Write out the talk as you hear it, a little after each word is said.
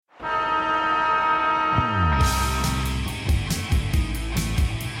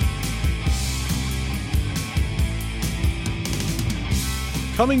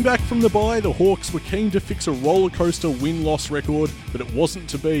Coming back from the bye, the Hawks were keen to fix a rollercoaster win-loss record, but it wasn't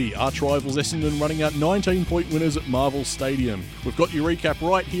to be. Arch rivals Essendon running out 19-point winners at Marvel Stadium. We've got your recap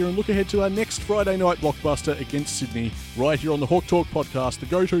right here and look ahead to our next Friday night blockbuster against Sydney, right here on the Hawk Talk podcast, the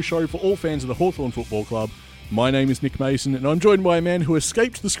go-to show for all fans of the Hawthorn Football Club. My name is Nick Mason, and I'm joined by a man who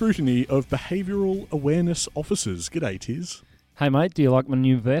escaped the scrutiny of behavioural awareness officers. G'day, Tiz. Hey mate, do you like my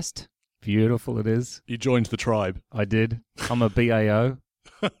new vest? Beautiful it is. You joined the tribe. I did. I'm a BAO.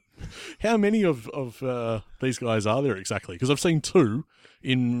 How many of these guys are there exactly? Because I've seen two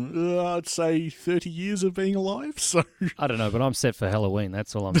in, I'd say, 30 years of being alive. So I don't know, but I'm set for Halloween.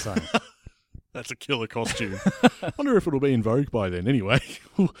 That's all I'm saying. That's a killer costume. I wonder if it'll be in vogue by then. Anyway,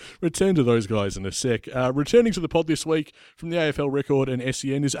 we'll return to those guys in a sec. Returning to the pod this week from the AFL Record and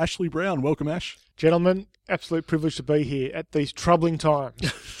SEN is Ashley Brown. Welcome, Ash. Gentlemen, absolute privilege to be here at these troubling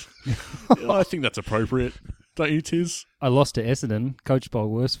times. I think that's appropriate. Don't you, Tiz? I lost to Essendon, coached by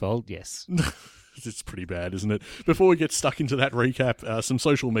Worsfold, yes. It's pretty bad, isn't it? Before we get stuck into that recap, some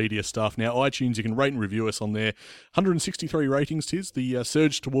social media stuff. Now, iTunes, you can rate and review us on there. 163 ratings, Tiz. The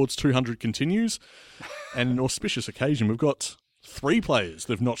surge towards 200 continues. And an auspicious occasion, we've got 3 players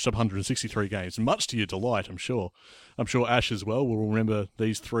that have notched up 163 games, much to your delight, I'm sure. I'm sure Ash as well will remember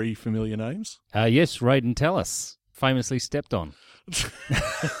these 3 familiar names. Yes, Raiden Tallis, famously stepped on.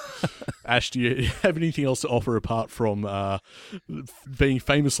 Ash, do you have anything else to offer apart from being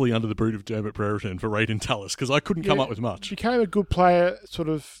famously under the boot of Dermot Brereton for Raiden Tallis? Because I couldn't come up with much. Became a good player sort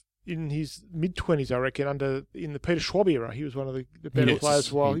of in his mid-20s, I reckon, in the Peter Schwab era. He was one of the better players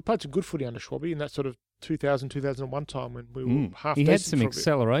for a while. He played some good footy under Schwabby in that sort of 2000, 2001 time when we were half decent. He had some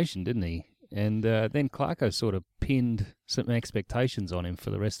acceleration, didn't he? And then Clarko sort of pinned some expectations on him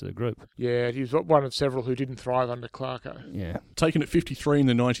for the rest of the group. Yeah, he was one of several who didn't thrive under Clarko. Yeah. Taken at 53 in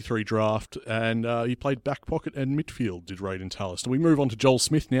the 93 draft, and he played back pocket and midfield, did Raiden Tallis. And we move on to Joel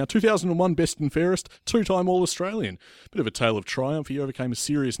Smith now. 2001 best and fairest, 2-time All-Australian. Bit of a tale of triumph. He overcame a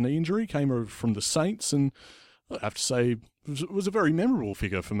serious knee injury, came over from the Saints, and I have to say, it was a very memorable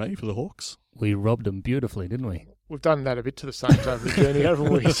figure for me, for the Hawks. We robbed him beautifully, didn't we? We've done that a bit to the Saints over the journey,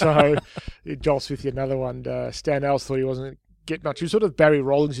 haven't we? So, Joel Smith, another one. Stan Alls thought he wasn't going to get much. He was sort of Barry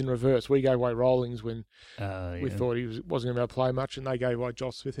Rawlings in reverse. We gave away Rawlings when we thought he wasn't going to be able to play much, and they gave away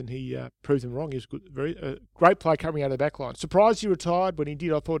Joel Smith, and he proved them wrong. He was good, very great play coming out of the back line. Surprised he retired when he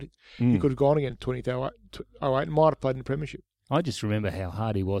did. I thought he could have gone again in 2008 and might have played in the Premiership. I just remember how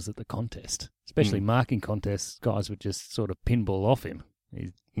hard he was at the contest, especially marking contests. Guys would just sort of pinball off him.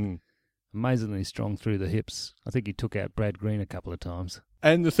 He's amazingly strong through the hips. I think he took out Brad Green a couple of times.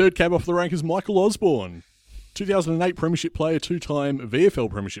 And the third cab off the rank is Michael Osborne. 2008 Premiership player, 2-time VFL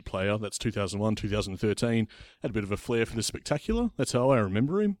Premiership player. That's 2001, 2013. Had a bit of a flair for the spectacular. That's how I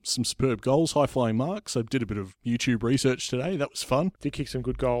remember him. Some superb goals, high-flying marks. I did a bit of YouTube research today. That was fun. Did kick some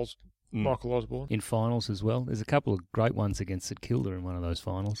good goals. Michael Osborne. In finals as well. There's a couple of great ones against St Kilda in one of those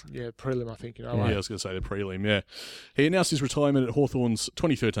finals. Yeah, prelim, I think. Yeah, I was going to say the prelim, yeah. He announced his retirement at Hawthorn's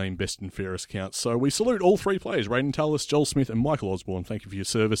 2013 best and fairest counts. So we salute all 3 players, Raiden Tallis, Joel Smith and Michael Osborne. Thank you for your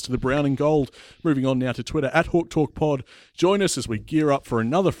service to the Brown and Gold. Moving on now to Twitter, at Hawk Talk Pod. Join us as we gear up for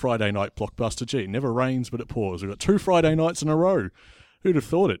another Friday night blockbuster. Gee, it never rains, but it pours. We've got 2 Friday nights in a row. Who'd have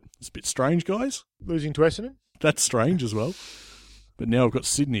thought it? It's a bit strange, guys. Losing to Essendon? That's strange as well. But now we've got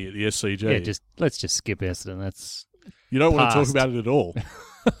Sydney at the SCG. Yeah, let's just skip Essendon. That's You don't want to talk about it at all.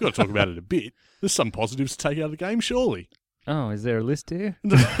 You've got to talk about it a bit. There's some positives to take out of the game, surely. Oh, is there a list here?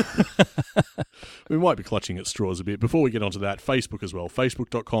 We might be clutching at straws a bit. Before we get onto that, Facebook as well.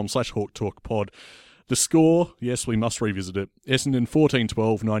 Facebook.com/HawkTalkPod. The score, yes, we must revisit it. Essendon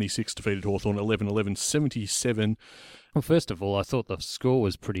 14-12, 96 defeated Hawthorn 11-11, 77. Well, first of all, I thought the score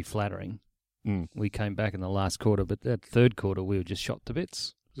was pretty flattering. We came back in the last quarter, but that third quarter we were just shot to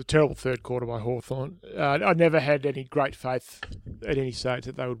bits. It was a terrible third quarter by Hawthorn. I never had any great faith at any stage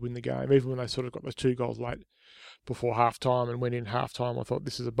that they would win the game, even when they sort of got those 2 goals late before half-time and went in half-time. I thought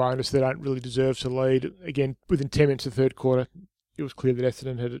this is a bonus. They don't really deserve to lead. Again, within 10 minutes of the third quarter, it was clear that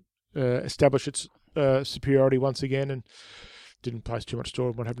Essendon had established its superiority once again and didn't place too much store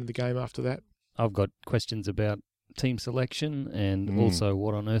on what happened in the game after that. I've got questions about team selection and also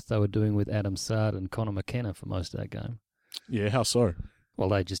what on earth they were doing with Adam Sard and Connor McKenna for most of that game. Yeah, how so? Well,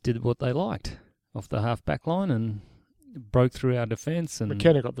 they just did what they liked off the half-back line and broke through our defence. And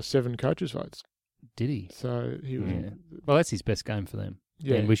McKenna got the 7 coaches' votes. Did he? So he was. Yeah. Well, that's his best game for them.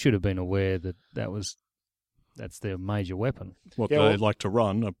 Yeah. And we should have been aware that that's their major weapon. They like to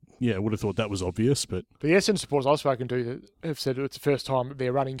run. I would have thought that was obvious, but the Essendon supporters I've spoken to have said it's the first time that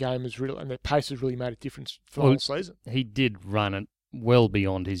their running game is real and their pace has really made a difference for the whole season. He did run it well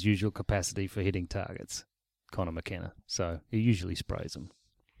beyond his usual capacity for hitting targets, Connor McKenna. So he usually sprays them.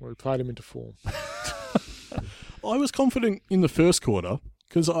 Well, we played him into form. I was confident in the first quarter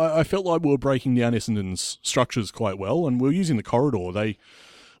because I felt like we were breaking down Essendon's structures quite well, and we were using the corridor.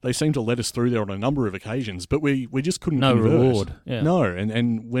 They seemed to let us through there on a number of occasions, but we just couldn't convert. Reward. Yeah. No,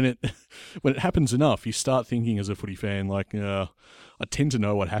 and when it happens enough, you start thinking as a footy fan, like, I tend to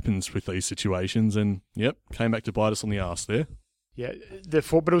know what happens with these situations, and yep, came back to bite us on the arse there. Yeah,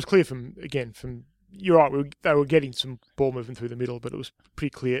 but it was clear from you're right, they were getting some ball movement through the middle, but it was pretty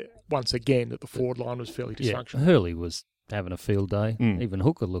clear once again that the forward line was fairly dysfunctional. Yeah, Hurley was having a field day. Even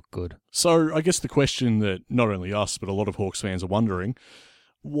Hooker looked good. So I guess the question that not only us, but a lot of Hawks fans are wondering,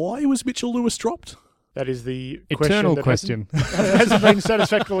 why was Mitchell Lewis dropped? That is the eternal question. Hasn't been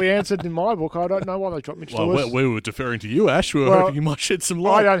satisfactorily answered in my book. I don't know why they dropped Mitchell Lewis. We were deferring to you, Ash. We were hoping you might shed some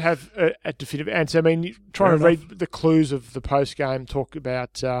light. I don't have a definitive answer. I mean, trying to read the clues of the post-game, talk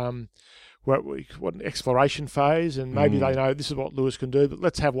about what an exploration phase, and maybe they know this is what Lewis can do, but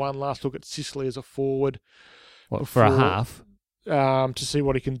let's have one last look at Sicily as a forward. For a half? To see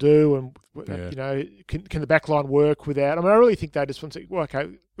what he can do, and can the backline work without? I mean, I really think they just want to say, well, okay,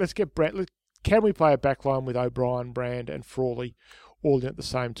 let's get Brand. Can we play a backline with O'Brien, Brand, and Frawley all in at the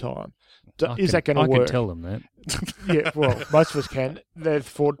same time? Is that going to work? I can tell them that. Yeah, well, most of us can.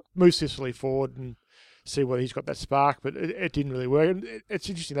 Move Sicily forward and see whether he's got that spark, but it didn't really work. And it's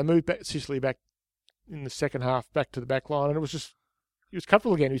interesting. They moved Sicily back in the second half, back to the back line, and it was just, he was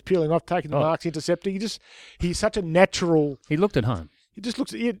comfortable again. He was peeling off, taking the marks, intercepting. He's such a natural. He looked at home. He just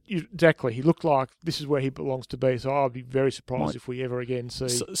looks exactly. He looked like this is where he belongs to be. So I'd be very surprised if we ever again see.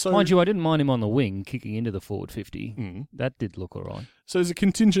 So, mind you, I didn't mind him on the wing kicking into the forward 50. That did look all right. So there's a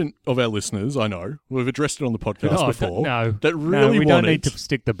contingent of our listeners, I know, we've addressed it on the podcast before. We don't need to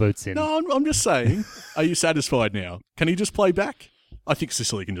stick the boots in. No, I'm just saying, are you satisfied now? Can he just play back? I think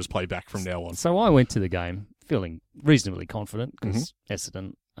Sicily can just play back from now on. So I went to the game feeling reasonably confident because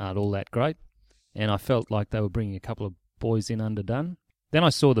Essendon aren't all that great, and I felt like they were bringing a couple of boys in underdone. Then I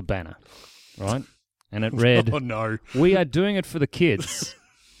saw the banner, right? And it read, "Oh no, we are doing it for the kids.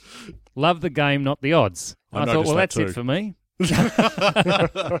 Love the game, not the odds." And I thought, well, that's it for me. They've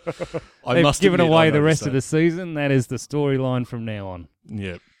given away the rest of the season. That is the storyline from now on.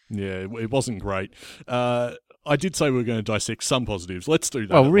 Yeah, it wasn't great. I did say we were going to dissect some positives. Let's do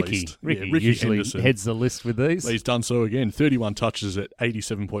that. Well, at Ricky least. usually Henderson heads the list with these. He's done so again. 31 touches at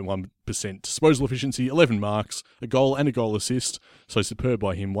 87.1%. Disposal efficiency, 11 marks, a goal and a goal assist. So superb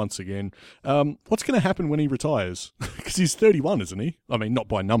by him once again. What's going to happen when he retires? Because he's 31, isn't he? I mean, not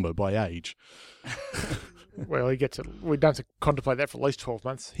by number, by age. Well, we don't have to contemplate that for at least 12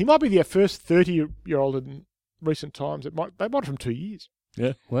 months. He might be the first 30-year-old in recent times. They might offer him 2 years.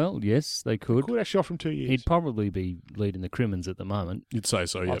 Yeah. Well, yes, they could. Could actually offer him 2 years. He'd probably be leading the Crimmins at the moment. You'd say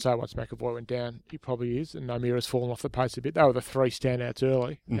so, yeah. I'd say once McAvoy went down, he probably is, and Nomira's fallen off the pace a bit. They were the three standouts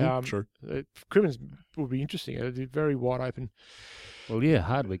early. True. Crimmins would be interesting. It'd be very wide open. Well, yeah,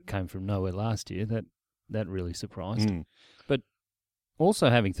 Hardwick came from nowhere last year. That really surprised. But also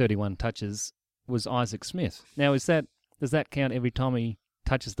having 31 touches was Isaac Smith. Now, does that count every time he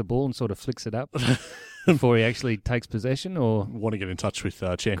touches the ball and sort of flicks it up before he actually takes possession? Or want to get in touch with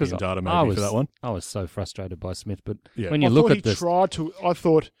Champion Data maybe for that one? I was so frustrated by Smith, but when you look at this, I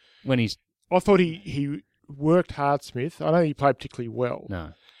thought he worked hard. Smith, I don't think he played particularly well.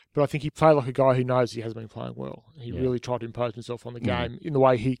 No, but I think he played like a guy who knows he hasn't been playing well. He really tried to impose himself on the game in the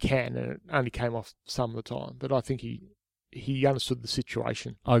way he can, and it only came off some of the time. But I think he understood the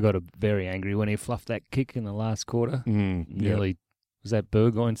situation. I got very angry when he fluffed that kick in the last quarter. Nearly. Was that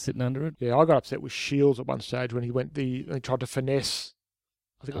Burgoyne sitting under it? Yeah, I got upset with Shields at one stage when he tried to finesse.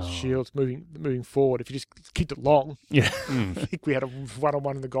 I think it was Shields moving forward. If he just kicked it long, I think we had a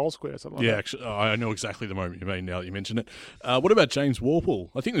one-on-one in the goal square or something like that. Actually, I know exactly the moment you mean now that you mention it. What about James Worpel?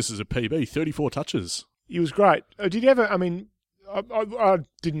 I think this is a PB, 34 touches. He was great. Did you ever, I mean, I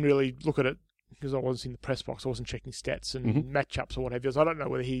didn't really look at it because I wasn't in the press box. I wasn't checking stats and matchups or what have you. So I don't know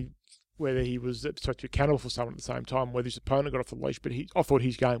whether he was supposed to be accountable for someone at the same time, whether his opponent got off the leash, but I thought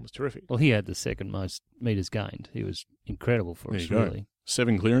his game was terrific. Well, he had the second most metres gained. He was incredible for us, really.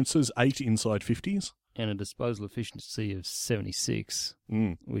 7 clearances, 8 inside 50s. And a disposal efficiency of 76,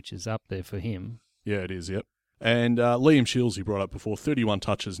 which is up there for him. Yeah, it is, yep. And Liam Shields, he brought up before, 31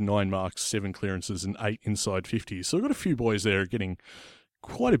 touches, 9 marks, 7 clearances, and 8 inside 50s. So we've got a few boys there getting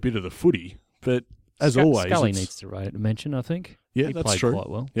quite a bit of the footy, but as always... Scully needs to mention, I think. Yeah, he that's played true. Quite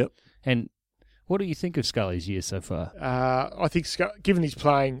well. Yep. And what do you think of Scully's year so far? I think, given he's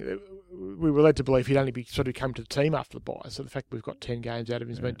playing, we were led to believe he'd only be sort of come to the team after the bye. So the fact that we've got 10 games out of him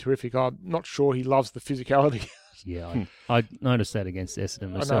has been terrific. I'm not sure he loves the physicality. Yeah, I noticed that against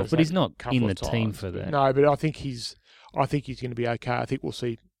Essendon myself, but he's not in the team for that. No, but I think he's going to be okay. I think we'll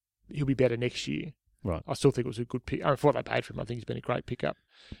see he'll be better next year. Right. I still think it was a good pick. I mean, for what they paid for him, I think he's been a great pickup.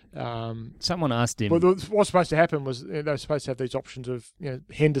 Someone asked him. Well, what was supposed to happen was they were supposed to have these options of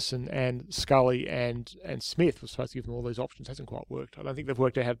Henderson and Scully and Smith was supposed to give them all these options. Hasn't quite worked. I don't think they've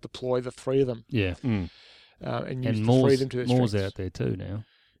worked out how to deploy the three of them. Yeah. And use And the three of them to their Moore's strengths. out there too now.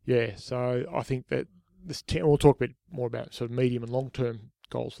 Yeah, so I think that we'll talk a bit more about sort of medium and long-term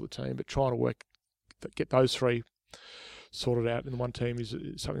goals for the team, but trying to get those three sorted out in the one team is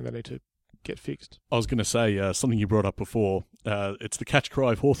something they need to get fixed. I was going to say something you brought up before. It's the catch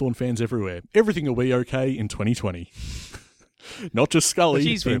cry of Hawthorn fans everywhere. Everything will be okay in 2020. Not just Scully.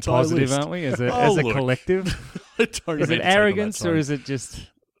 She's the very entire positive, list. aren't we? As a Look, collective. I don't Is mean it to take on that arrogance or tone. is it just,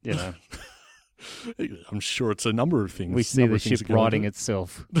 I'm sure it's a number of things. we see Number the of things ship that go righting into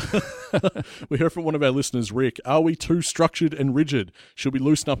itself? We heard from one of our listeners, Rick, are we too structured and rigid? Should we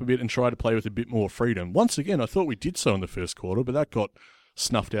loosen up a bit and try to play with a bit more freedom? Once again, I thought we did so in the first quarter, but that got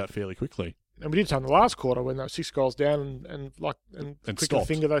snuffed out fairly quickly. And we did so in the last quarter when they were 6 goals down and click of the stopped.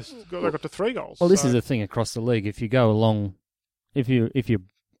 finger, they got to 3 goals. Well, this So- is the thing across the league. If you go along, if you're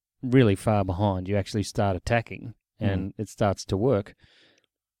really far behind, you actually start attacking and it starts to work.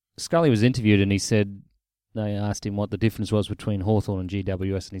 Scully was interviewed and he said, they asked him what the difference was between Hawthorn and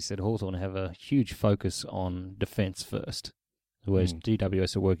GWS, and he said Hawthorn have a huge focus on defence first, whereas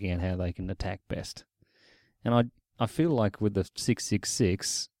GWS are working out how they can attack best. And I feel like with the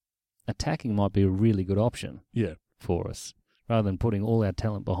 6-6-6, attacking might be a really good option for us, rather than putting all our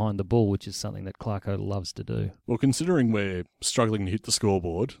talent behind the ball, which is something that Clarko loves to do. Well, considering we're struggling to hit the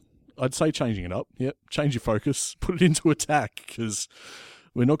scoreboard, I'd say changing it up. Yep, change your focus, put it into attack, because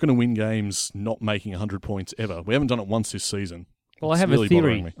we're not going to win games not making 100 points ever. We haven't done it once this season. Well, It's I have really a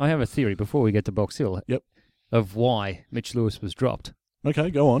bothering theory. me. I have a theory before we get to Box Hill. Yep. Of why Mitch Lewis was dropped,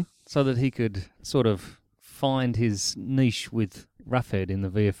 Okay, go on. so that he could sort of find his niche with Roughhead in the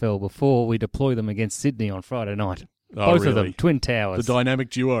VFL before we deploy them against Sydney on Friday night. Oh, Both of them, really? twin towers. The dynamic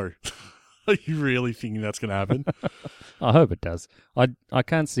duo. Are you really thinking that's going to happen? I hope it does. I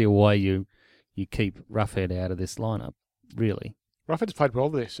can't see a way you keep Roughhead out of this lineup. Really, Roughhead's played well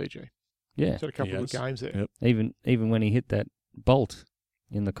there, CG. yeah. He's had a couple of He good has. games there. Yep. Even when he hit that bolt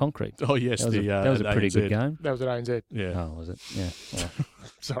in the concrete. Oh, yes. That was a at pretty ANZ. good game. That was at ANZ. Yeah. Oh, was it? Yeah. Well,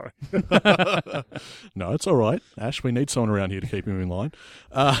 Sorry. No, it's all right. Ash, we need someone around here to keep him in line.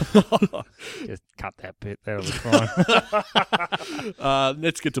 just cut that bit. That was fine.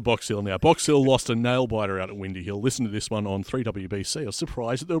 Let's get to Box Hill now. Box Hill lost a nail-biter out at Windy Hill. Listen to this one on 3WBC. I was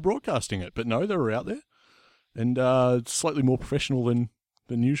surprised that they were broadcasting it, but no, they were out there. And slightly more professional than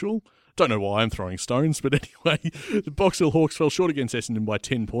usual. Don't know why I'm throwing stones, but anyway, the Box Hill Hawks fell short against Essendon by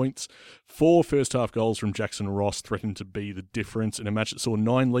 10 points. 4 first-half goals from Jackson Ross threatened to be the difference in a match that saw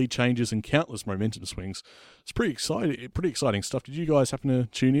 9 lead changes and countless momentum swings. It's pretty exciting stuff. Did you guys happen to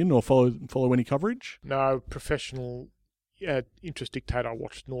tune in or follow any coverage? No, professional interest dictator. I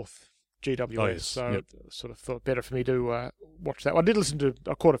watched North GWS, Oh, yes. so Yep. sort of thought better for me to watch that. I did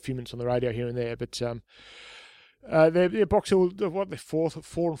I caught a few minutes on the radio here and there, but they're Box Hill. They're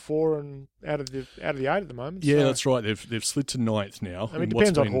 4-4 and out of the 8 at the moment. Yeah, so, that's right. They've slid to 9th now. I mean, it in what's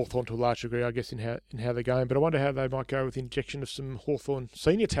depends on been- Hawthorn to a large degree, I guess, in how they're going. But I wonder how they might go with the injection of some Hawthorn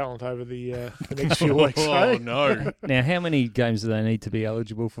senior talent over the next few weeks. Oh, eh? no. Now, how many games do they need to be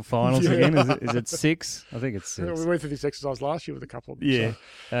eligible for finals Yeah. again? Is it 6? I think it's 6. We went through this exercise last year with a couple of them. Yeah.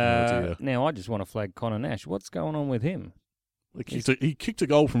 so- dear. Now, I just want to flag Connor Nash. What's going on with him? He kicked a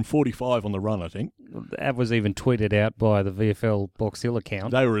goal from 45 on the run, I think. That was even tweeted out by the VFL Box Hill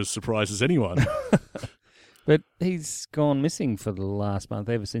account. They were as surprised as anyone. But he's gone missing for the last month,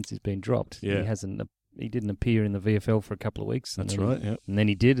 ever since he's been dropped. Yeah. He didn't appear in the VFL for a couple of weeks. That's right, yeah. And then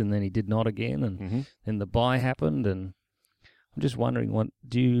he did, and then he did not again. And Mm-hmm. then the bye happened, and I'm just wondering,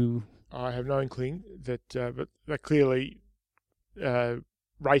 I have no inkling that, but they clearly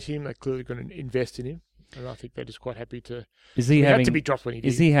rate him. They're clearly going to invest in him, and I think they're just quite happy to. is he He having had to be dropped when he did.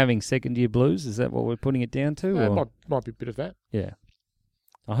 is he having second year blues? Is that what we're putting it down to? or? Might be a bit of that. Yeah,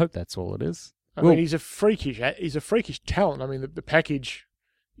 I hope that's all it is. I Well- mean, he's a freakish talent. I mean, the package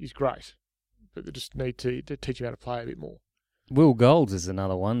is great, but they just need to teach him how to play a bit more. Will Golds is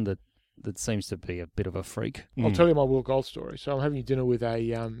another one that seems to be a bit of a freak. I'll tell you my Will Gold story. So I'm having dinner with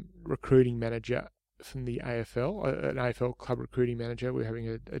a recruiting manager from the AFL, an AFL club recruiting manager. We're having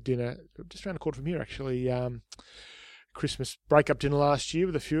a dinner just around the corner from here, actually. Christmas break-up dinner last year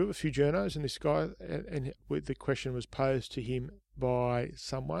with a few journos, and this guy, and the question was posed to him by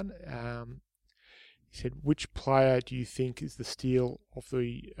someone. He said, "Which player do you think is the steal of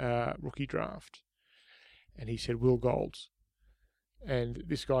the rookie draft?" And he said, "Will Golds." And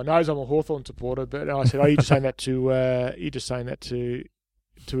this guy knows I'm a Hawthorn supporter, but I said, "Oh, you're just saying that to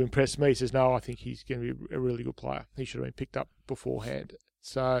to impress me. He says, no, I think he's going to be a really good player. He should have been picked up beforehand.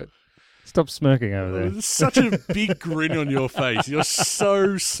 So Stop smirking over there. There's such a big grin on your face. You're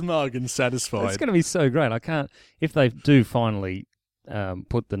so smug and satisfied. It's going to be so great. I can't. If they do finally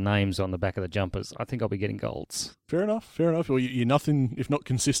put the names on the back of the jumpers, I think I'll be getting golds. Fair enough, fair enough. Well, you're nothing if not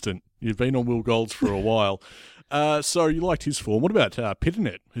consistent. You've been on Will Golds for a while. So you liked his form. What about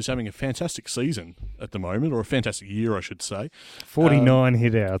Pitternet, who's having a fantastic season at the moment, or a fantastic year, I should say. 49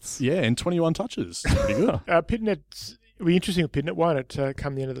 hit-outs. Yeah, and 21 touches. Pretty good. Pitternet, it'll be interesting with Pitternet, won't it,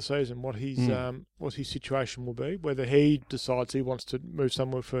 come the end of the season, what his situation will be, whether he decides he wants to move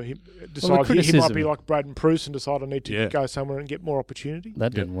somewhere for him, decides he might be like Braden Pruce and decide I need to go somewhere and get more opportunity.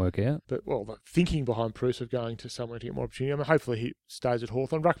 That didn't work out. But, the thinking behind Pruce of going to somewhere to get more opportunity, I mean, hopefully he stays at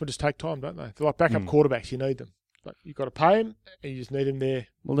Hawthorn. Ruckman just take time, don't they? They're like backup quarterbacks, you need them. But you've got to pay him, and you just need him there.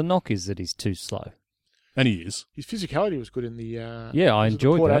 Well, the knock is that he's too slow. And he is. His physicality was good in the I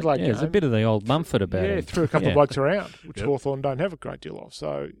enjoyed that. Adelaide Yeah, there's a bit of the old Mumford about him. Yeah, threw a couple of blokes around, which Hawthorn don't have a great deal of.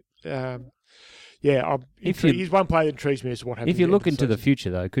 So, he's one player that intrigues me as to what happens. If you look into the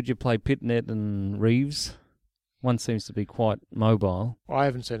future, though, could you play Pitnet and Reeves? One seems to be quite mobile. I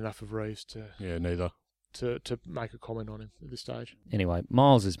haven't seen enough of Reeves neither. To make a comment on him at this stage. Anyway,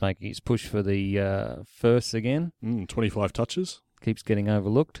 Miles is making his push for the first again. 25 touches. Keeps getting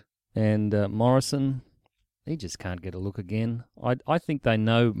overlooked. And Morrison, he just can't get a look again. I think they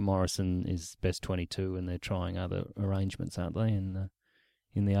know Morrison is best 22 and they're trying other arrangements, aren't they, in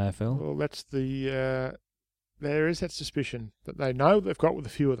the AFL? Well, that's there is that suspicion that they know what they've got with a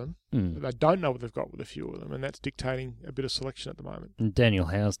few of them, but they don't know what they've got with a few of them, and that's dictating a bit of selection at the moment. And Daniel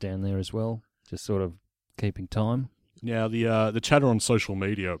Howe's down there as well, just sort of keeping time. Now, the chatter on social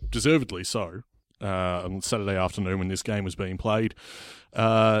media, deservedly so, on Saturday afternoon when this game was being played,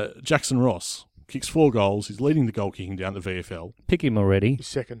 Jackson Ross kicks 4 goals. He's leading the goal kicking down the VFL. Pick him already. He's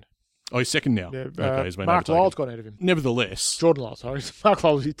second. Oh, he's second now. Yeah, okay, he's been Mark overtaken. Lyle's gone ahead of him. Nevertheless, Jordan Lyle, sorry. Mark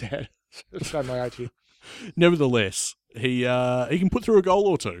Lyle's his dad. Showing my age here. Nevertheless, he can put through a goal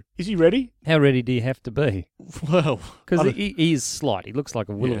or two. Is he ready? How ready do you have to be? Well, because he is slight. He looks like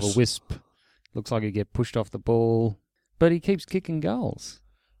a will of a wisp. Looks like he'd get pushed off the ball, but he keeps kicking goals.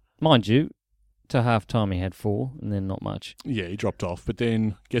 Mind you, to half-time he had 4, and then not much. Yeah, he dropped off, but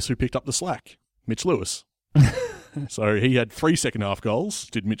then guess who picked up the slack? Mitch Lewis. So he had 3 second-half goals,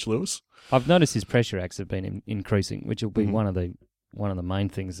 did Mitch Lewis. I've noticed his pressure acts have been increasing, which will be one of the main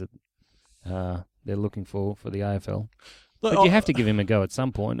things that they're looking for the AFL. But you have to give him a go at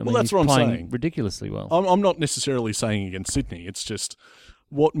some point. I mean, that's he's what I'm playing saying. Ridiculously well. I'm not necessarily saying against Sydney. It's just,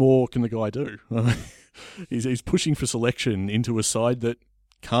 what more can the guy do? He's pushing for selection into a side that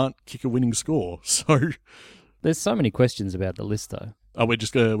can't kick a winning score. So there's so many questions about the list, though. We're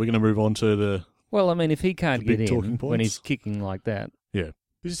going to move on to the. Well, I mean, if he can't get in when he's kicking like that,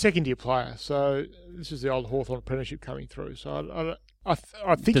 he's a second-year player. So this is the old Hawthorn apprenticeship coming through. So I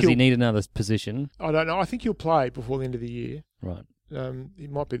think does he need another position? I don't know. I think he'll play before the end of the year. Right. He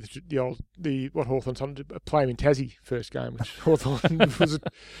might be what Hawthorn's on to play him in Tassie first game, which Hawthorn was a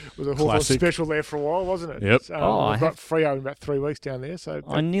Hawthorn special there for a while, wasn't it? Yep. We've got Freo in about 3 weeks down there. So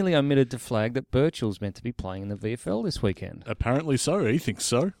I nearly omitted to flag that Birchall's meant to be playing in the VFL this weekend. Apparently so. He thinks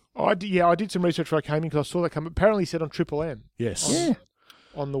so. I did some research when I came in because I saw that come. Apparently, he said on Triple M. Yes.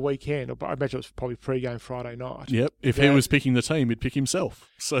 On the weekend, I imagine it was probably pre-game Friday night. Yep. If he was picking the team, he'd pick himself.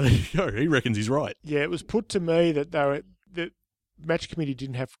 So there you go. He reckons he's right. Yeah, it was put to me that the match committee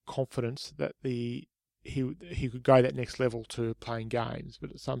didn't have confidence that he could go that next level to playing games,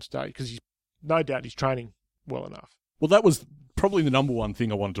 but at some stage, because no doubt he's training well enough. Well, that was probably the number one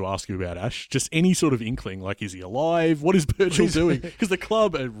thing I wanted to ask you about, Ash. Just any sort of inkling, like, is he alive? What is Birchall doing? Because the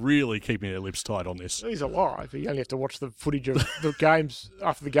club are really keeping their lips tight on this. He's alive. You only have to watch the footage of the games.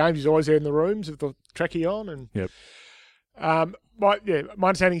 After the games, he's always there in the rooms with the trackie on. And my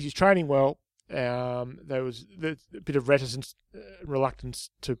understanding is he's training well. There was a bit of reticence, reluctance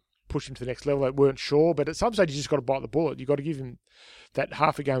to push him to the next level. They weren't sure, but at some stage, you just got to bite the bullet. You've got to give him that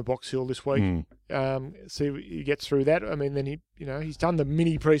half a game of Box Hill this week. See if he gets through that. I mean, then he's done the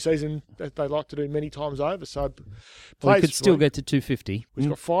mini pre-season that they like to do many times over. So he could still get to 250. He's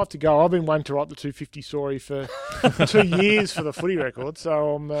got 5 to go. I've been wanting to write the 250 story for 2 years for the footy record.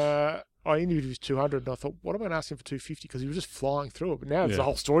 So I interviewed his 200 and I thought, what am I going to ask him for 250? Because he was just flying through it. But now it's a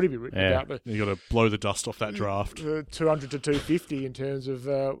whole story to be written about. You got to blow the dust off that draft. 200 to 250 in terms of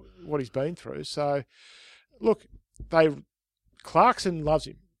what he's been through. So, look, Clarkson loves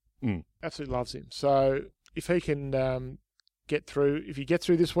him. Absolutely loves him. So if he can get through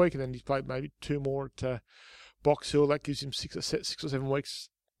this week, and then he's played maybe 2 more at Box Hill, that gives him 6 or 7 weeks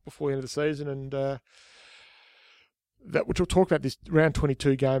before the end of the season. And that which we'll talk about this round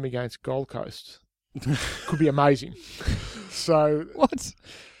 22 game against Gold Coast could be amazing. So What?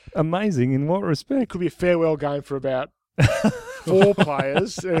 Amazing in what it respect? could be a farewell game for about 4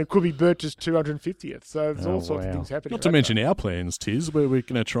 players, and it could be Birch's 250th. So there's all sorts of things happening. Not to mention our plans, Tiz, where we're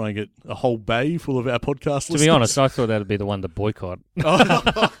going to try and get a whole bay full of our podcast To be honest, I thought that would be the one to boycott.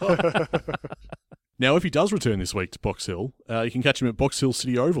 Now, if he does return this week to Box Hill, you can catch him at Box Hill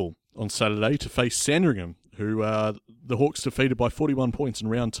City Oval on Saturday to face Sandringham, who the Hawks defeated by 41 points in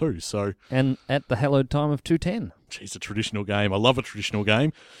round 2. So, And at the hallowed time of 2:10. geez, a traditional game. I love a traditional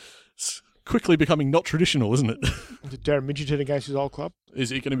game. It's quickly becoming not traditional, isn't it? Did Darren Midgerton against his old club? Is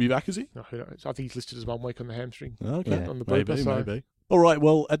he going to be back, is he? No, who knows? I think he's listed as 1 week on the hamstring. Okay, Yeah. On the maybe, booper, so- maybe. All right,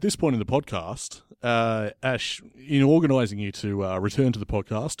 well, at this point in the podcast, Ash, in organising you to return to the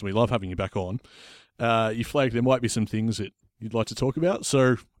podcast, and we love having you back on, you flagged there might be some things that you'd like to talk about,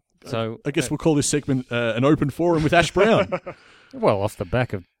 so So, I guess we'll call this segment an open forum with Ash Brown. well, off the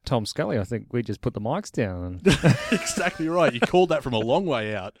back of Tom Scully, I think we just put the mics down. And Exactly right. You called that from a long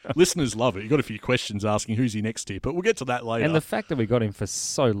way out. Listeners love it. You got a few questions asking who's he next to, but we'll get to that later. and the fact that we got him for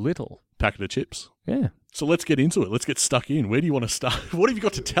so little. Packet of chips. Yeah. So let's get into it. Let's get stuck in. Where do you want to start? What have you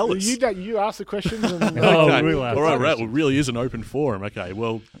got to tell us? You ask the questions. And Oh, Okay. we'll ask All right, the right. Well, it really is an open forum. Okay,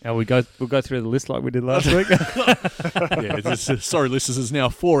 well, We'll go through the list like we did last week. yeah, sorry, listeners, it's now a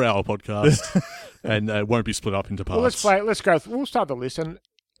 4-hour podcast and it won't be split up into parts. well, let's go. We'll start the list. And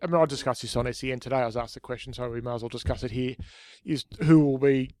I mean, I discussed this on SEN today. I was asked the question, so we may as well discuss it here. Is who will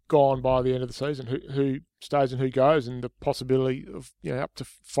be gone by the end of the season? Who stays and who goes? And the possibility of up to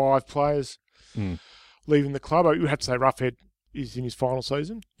 5 players leaving the club. I would have to say Roughhead is in his final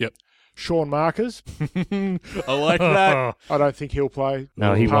season. Yep. Sean Markers, I like that. I don't think he'll play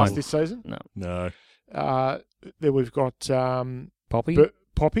No, he past won't. this season. No. Then we've got Poppy?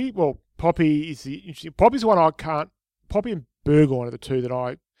 Poppy. Well, Poppy is the interesting. Poppy's the one I can't. Poppy and Burgoyne are the two that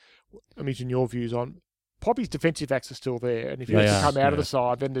I'm interested in your views on. Poppy's defensive backs are still there, and if he They has to are, come out of yeah. the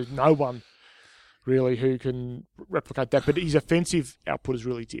side, then there's no one really who can replicate that. But his offensive output has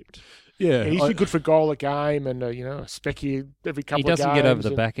really dipped. Yeah. And he's been good for a goal a game and a specky every couple He doesn't of games. get over the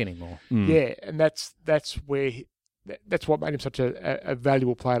and- back anymore. Yeah, and that's where that's what made him such a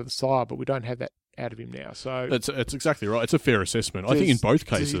valuable player to the side. But we don't have that out of him now. So It's exactly right. It's a fair assessment. I think in both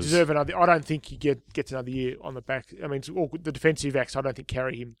does he cases. deserve another? I don't think he gets another year on the back. I mean, the defensive acts I don't think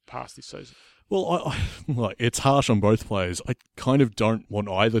carry him past this season. Well, like it's harsh on both players. I kind of don't want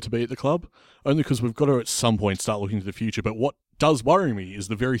either to be at the club, only because we've got to at some point start looking to the future. But what does worry me is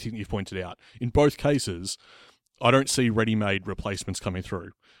the very thing you've pointed out. In both cases, I don't see ready-made replacements coming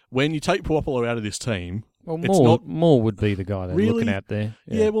through. When you take Puopolo out of this team, Well, it's not Moore would be the guy they're Really? looking at there.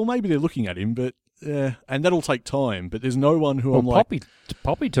 Yeah, well, maybe they're looking at him, but and that'll take time. But there's no one who I'm like.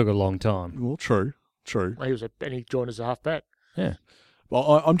 Poppy took a long time. Well, true. And he joined as a halfback. Yeah.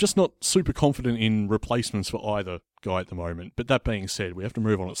 Well, I'm just not super confident in replacements for either guy at the moment. But that being said, we have to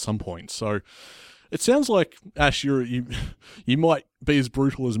move on at some point. So it sounds like Ash, you might be as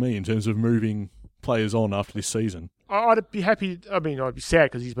brutal as me in terms of moving players on after this season. I'd be happy. I mean, I'd be sad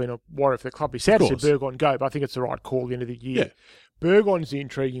because he's been a warrior for the club. I'd be sad to see Burgoyne go, but I think it's the right call at the end of the year. Yeah. Burgoyne's the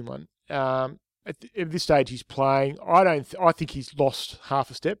intriguing one. At this stage, he's playing. I think he's lost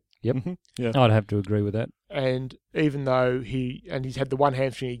half a step. Yep. Mm-hmm. Yeah. I'd have to agree with that. And even though he's had the one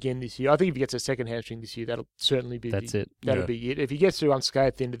hamstring again this year, I think if he gets a second hamstring this year, that'll certainly be That's it. That'll Yeah. be it. If he gets through unscathed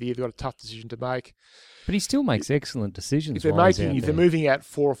at the end of the year, they've got a tough decision to make. But he still makes excellent decisions. If they're while he's out they're there. moving out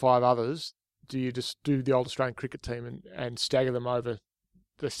 4 or 5 others, do you just do the old Australian cricket team and stagger them over?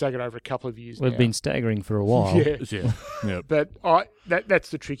 They're staggered over a couple of years. We've now. been staggering for a while. Yeah. Yeah. But that's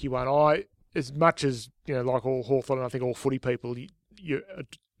the tricky one. As much as like all Hawthorn, and I think all footy people, you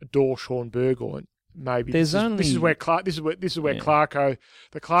adore Sean Burgoyne. Maybe There's this is where Clarko,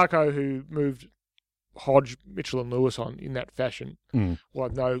 the Clarko who moved Hodge, Mitchell, and Lewis on in that fashion, will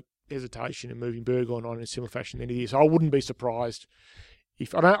have no hesitation in moving Burgoyne on in a similar fashion at the end of the year. So I wouldn't be surprised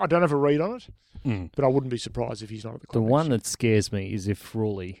if I don't have a read on it, but I wouldn't be surprised if he's not at the club. The one that scares me is if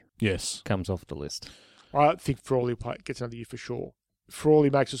Frawley Yes. comes off the list. I think Frawley gets another year for sure. Frawley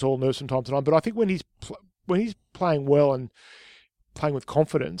makes us all nervous from time to time, but I think when he's playing well and playing with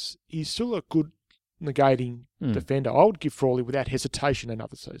confidence, he's still a good negating defender. I would give Frawley without hesitation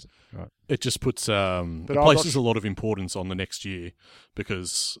another season. Right. It just puts it But I'm places not a lot of importance on the next year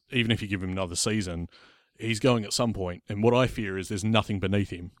because even if you give him another season, he's going at some point. And what I fear is there's nothing beneath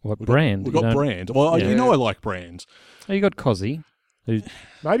him. What We've Brand? got Brand. Well, Yeah. you know I like Brand. Oh, you got Cozzy. Who,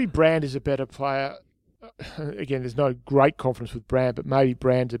 Maybe Brand is a better player. Again, there's no great confidence with Brand, but maybe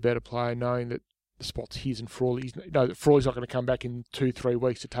Brand's a better player knowing that the spot's his and Frawley's. Frawley's not going to come back in 2-3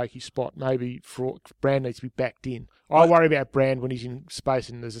 weeks to take his spot. Maybe Brand needs to be backed in. I worry about Brand when he's in space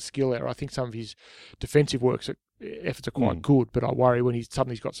and there's a skill error. I think some of his defensive efforts are quite good, but I worry when he's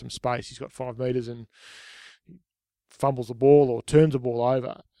suddenly got some space, he's got 5 metres and fumbles the ball or turns the ball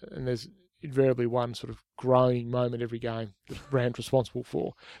over, and there's invariably one sort of growing moment every game that Brand's responsible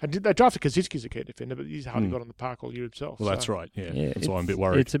for. And they drafted Kaczynski as a key defender, but he's hardly got on the park all year himself. Well, that's right. Yeah, that's why I'm a bit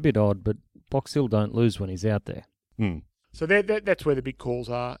worried. It's a bit odd, but Box Hill don't lose when he's out there. So that's where the big calls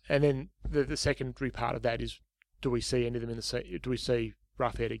are. And then the secondary part of that is, do we see any of them do we see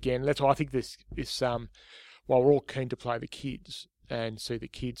Roughhead again? That's why I think this while we're all keen to play the kids and see the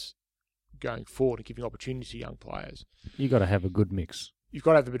kids going forward and giving opportunities to young players, You got to have a good mix. You've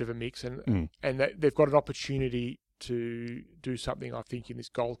got to have a bit of a mix, and they've got an opportunity to do something, I think, in this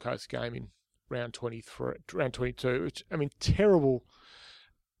Gold Coast game in round 22. Which, I mean, terrible.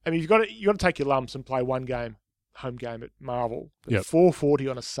 I mean, you've got to take your lumps and play one home game at Marvel. But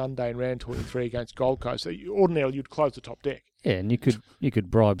 4:40 on a Sunday in round 23 against Gold Coast. So ordinarily, you'd close the top deck. Yeah, and you could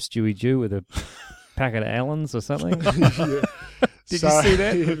bribe Stewie Jew with a packet of Allens or something. Did you see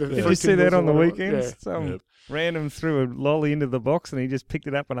that? Did you see that on the weekends? Yeah. Some random threw a lolly into the box and he just picked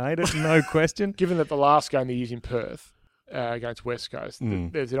it up and ate it, no question. Given that the last game they used in Perth against West Coast,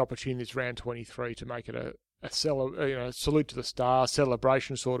 there's an opportunity this round 23 to make it a salute to the star,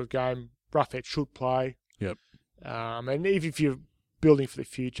 celebration sort of game. Roughhead should play. Yep. And even if you're building for the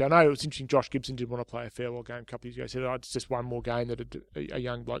future, I know it was interesting. Josh Gibson did want to play a farewell game a couple of years ago. He said, it's just one more game that a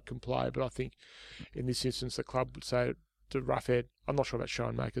young bloke can play. But I think in this instance, the club would say to Roughhead, I'm not sure about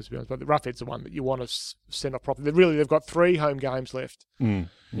Shine Makers, to be honest, but the Roughhead's the one that you want to send off properly. They've got 3 home games left.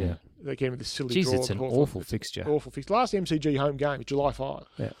 Yeah. They're getting with this silly Jeez, draw. it's an awful fixture. Awful fixture. Last MCG home game is July 5.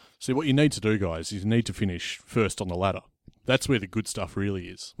 Yeah. See, what you need to do, guys, is you need to finish first on the ladder. That's where the good stuff really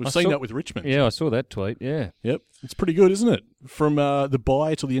is. We've seen that with Richmond. Yeah, I saw that tweet, yeah. Yep. It's pretty good, isn't it? From the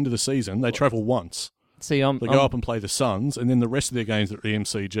bye till the end of the season, they travel once. See, they go up and play the Suns, and then the rest of their games are at the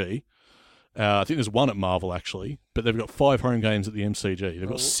MCG. I think there's one at Marvel, actually, but they've got 5 home games at the MCG. They've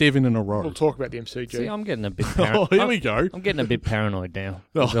got 7 in a row. We'll talk about the MCG. See, I'm getting a bit paranoid. Here we go. I'm getting a bit paranoid now.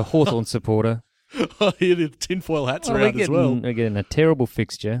 As a Hawthorn supporter. Here the tinfoil hats around as well. We're getting a terrible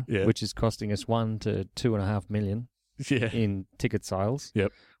fixture, Yeah. which is costing us $1 to $2.5 million in ticket sales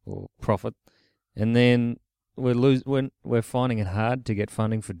or profit. And then we're finding it hard to get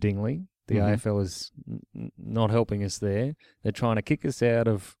funding for Dingley. The AFL is not helping us there. They're trying to kick us out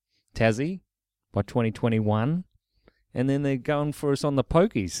of Tassie by 2021, and then they're going for us on the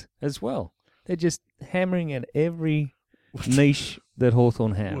pokies as well. They're just hammering at every niche that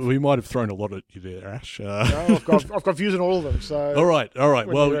Hawthorn have. We might have thrown a lot at you there, Ash. No, I've got views on all of them. So all right.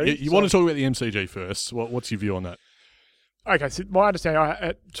 Well, you want to talk about the MCG first. What's your view on that? Okay, so my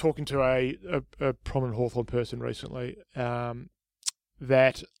understanding, talking to a prominent Hawthorn person recently,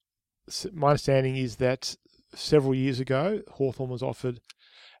 that my understanding is that several years ago, Hawthorn was offered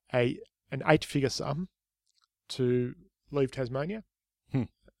an 8-figure sum to leave Tasmania. And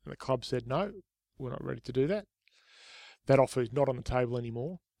the club said, no, we're not ready to do that. That offer is not on the table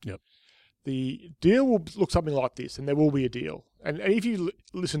anymore. Yep. The deal will look something like this, and there will be a deal. And if you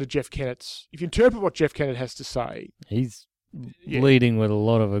listen to Jeff Kennett's, if you interpret what Jeff Kennett has to say... He's leading with a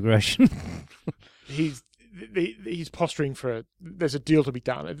lot of aggression. He's posturing for there's a deal to be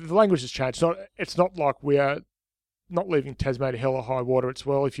done. The language has changed. It's not like we are not leaving Tasmania hell or high water. It's,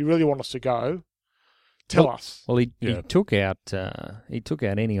 well, if you really want us to go, tell us. Well, he took out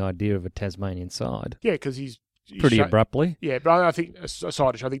any idea of a Tasmanian side. Yeah, because he's pretty abruptly. Yeah, but I think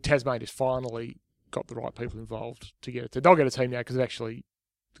aside, I think Tasmania's finally got the right people involved to get it. They'll get a team now because they've actually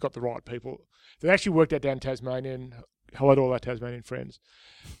got the right people. They've actually worked out down Tasmania, and hello to all our Tasmanian friends,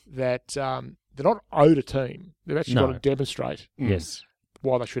 that they're not owed a team. They've actually got to demonstrate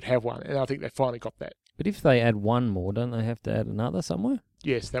why they should have one, and I think they finally got that. But if they add one more, don't they have to add another somewhere?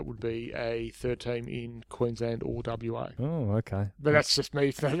 Yes, that would be a third team in Queensland or WA. Oh, okay. But that's just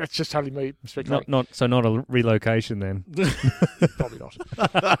me. That's just totally me speculating. Not a relocation then. Probably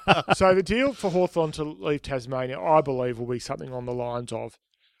not. So the deal for Hawthorn to leave Tasmania, I believe, will be something on the lines of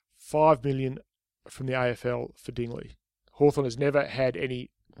 $5 million from the AFL for Dingley. Hawthorn has never had any.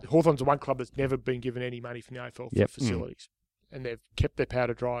 Hawthorn's the one club that's never been given any money from the AFL for facilities, and they've kept their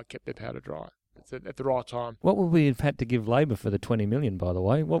powder dry. At the right time. What would we have had to give Labor for the $20 million? By the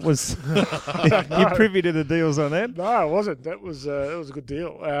way, what was you privy to the deals on that? No, I wasn't. That was a good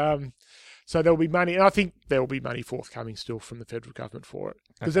deal. So there will be money, and I think there will be money forthcoming still from the federal government for it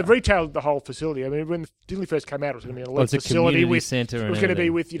because they've retailed the whole facility. I mean, when Dingley first came out, it was going to be an elite facility with centre. It was going to be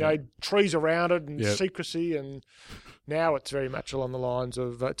with trees around it and secrecy and Now it's very much along the lines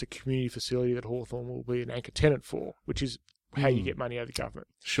of it's a community facility that Hawthorn will be an anchor tenant for, which is how you get money out of the government.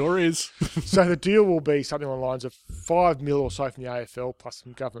 Sure is. So the deal will be something along the lines of $5 million or so from the AFL plus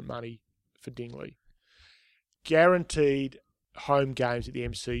some government money for Dingley. Guaranteed home games at the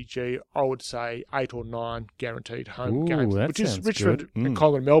MCG, I would say 8 or 9 guaranteed home games, that which is sounds Richmond good. and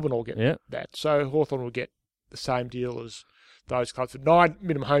Collingwood and Melbourne all get Yeah. that. So Hawthorn will get the same deal as those clubs. For 9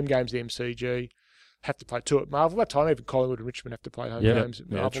 minimum home games at the MCG, have to play 2 at Marvel. That time, even Collingwood and Richmond have to play home games at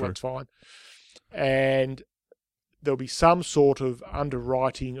Marvel. true. That's fine. And there'll be some sort of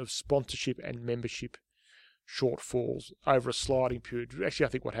underwriting of sponsorship and membership shortfalls over a sliding period. Actually, I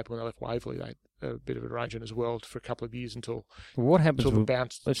think what happened when they left Waverley, they had a bit of an arrangement as well for a couple of years until What happens the with...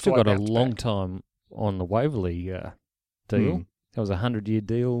 bounce. They've still got a bounced long back. time on the Waverley deal. That was a 100-year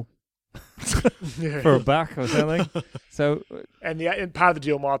deal Yeah. for $1 or something. So, And part of the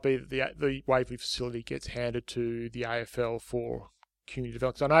deal might be that the Waverley facility gets handed to the AFL for community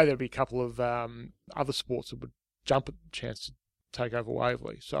development. 'Cause I know there'll be a couple of other sports that would jump at the chance to take over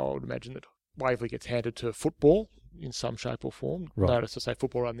Waverley. So I would imagine that Waverley gets handed to football in some shape or form. Right. Notice I say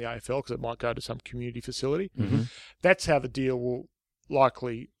football around the AFL because it might go to some community facility. Mm-hmm. That's how the deal will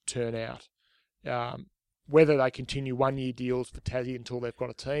likely turn out. Whether they continue 1-year deals for Tassie until they've got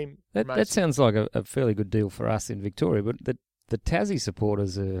a team. that sounds like a fairly good deal for us in Victoria, but the Tassie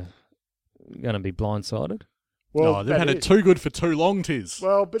supporters are going to be blindsided. They've had it too good for too long, Tiz.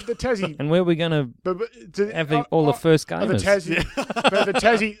 Well, but the Tassie... And where are we going to have all the first gamers? The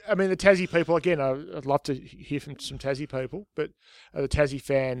Tassie, the Tassie people, again, I'd love to hear from some Tassie people, but the Tassie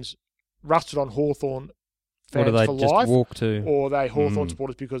fans rusted on Hawthorn Or do fans they for just life, walk to... or they Hawthorn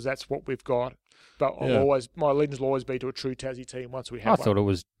supporters because that's what we've got. But Yeah. my allegiance will always be to a true Tassie team once we I have one. thought it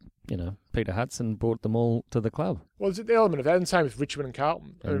was, Peter Hudson brought them all to the club. Well, there's the element of that, and same with Richmond and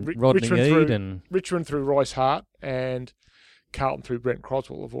Carlton. And Richmond Rodney Eade and... Richmond through Royce Hart and Carlton through Brent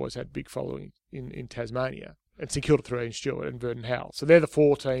Croswell have always had big following in Tasmania. And St Kilda through Ian Stewart and Vernon Howell. So they're the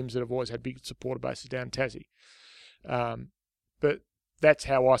 4 teams that have always had big supporter bases down in Tassie. But that's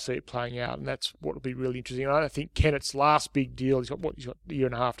how I see it playing out, and that's what will be really interesting. And I think Kennett's last big deal, he's got a year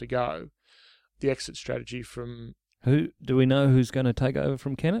and a half to go. The exit strategy from... Who do we know who's going to take over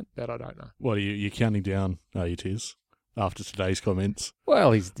from Kennett? That I don't know. What are you counting down, are you, Tiz, after today's comments?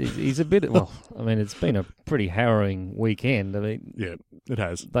 Well, he's a bit... Well, it's been a pretty harrowing weekend. Yeah, it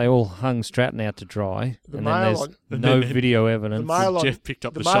has. They all hung Stratton out to dry, The and then mail there's on- no video evidence. The mail on- Jeff picked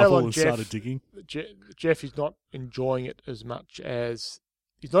up the mail shovel on and Jeff- started digging. Jeff is not enjoying it as much as...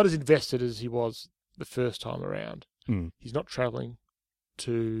 He's not as invested as he was the first time around. Mm. He's not travelling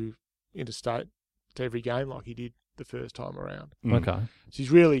to interstate to every game like he did the first time around. Mm. Okay. So he's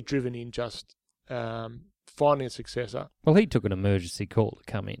really driven in just finding a successor. Well, he took an emergency call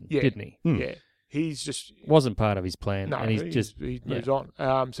to come in, Yeah. didn't he? Mm. Yeah. He's just... Wasn't part of his plan, No, and he's just... he moves on.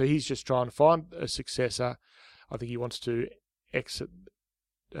 So he's just trying to find a successor. I think he wants to exit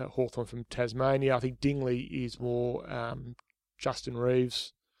Hawthorn from Tasmania. I think Dingley is more Justin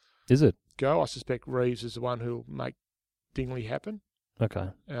Reeves Is it? go. I suspect Reeves is the one who'll make Dingley happen. Okay.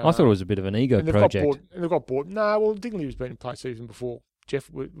 I thought it was a bit of an ego and they've project. They've got bored. No, well, Dingley was been in place even before Jeff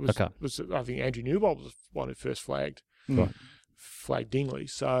was. Okay. I think Andrew Newbold was the one who first flagged Dingley.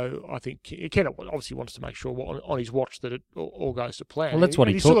 So I think Kennett obviously wants to make sure on his watch that it all goes to plan. Well, that's what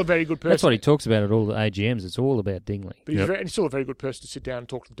he's still a very good person. That's what he talks about at all the AGMs. It's all about Dingley. But he's still a very good person to sit down and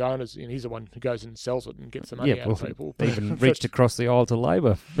talk to donors. And he's the one who goes in and sells it and gets the money out of people. Even reached across the aisle to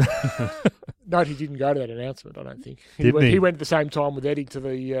Labor. No, he didn't go to that announcement, I don't think. He went at the same time with Eddie to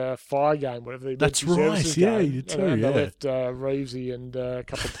the fire game, whatever. That's right, yeah, he did too, and yeah. they left Reevesy and a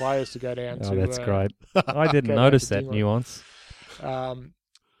couple of players to go down to... Oh, that's great. I didn't go notice back that to Dingley. nuance.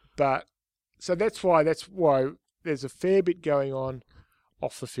 But so that's why there's a fair bit going on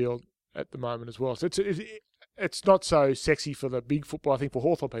off the field at the moment as well. So it's not so sexy for the big football, I think, for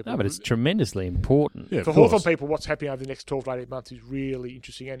Hawthorn people. No, but it's tremendously important. Yeah, For Hawthorn people, what's happening over the next 12 to 18 months is really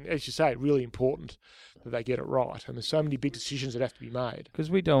interesting. And as you say, really important that they get it right. And there's so many big decisions that have to be made.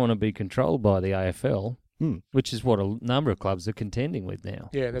 Because we don't want to be controlled by the AFL, which is what a number of clubs are contending with now.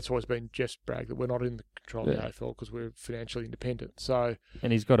 Yeah, and that's always been Jeff's brag, that we're not in the control of Yeah. the AFL because we're financially independent. So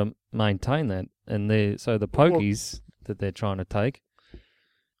And he's got to maintain that. And the pokies that they're trying to take,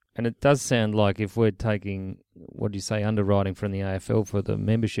 and it does sound like if we're taking, what do you say, underwriting from the AFL for the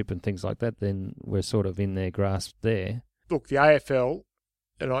membership and things like that, then we're sort of in their grasp there. look, the AFL,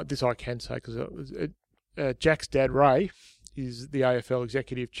 and this I can say because Jack's dad, Ray, is the AFL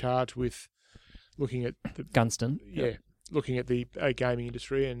executive charged with looking at Gunston. looking at the gaming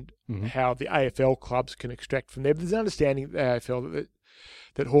industry and how the AFL clubs can extract from there. But there's an understanding at the AFL that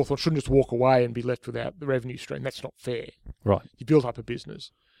that Hawthorn shouldn't just walk away and be left without the revenue stream. That's not fair. Right. You build up a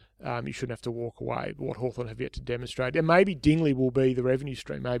business. You shouldn't have to walk away. What Hawthorn have yet to demonstrate, and maybe Dingley will be the revenue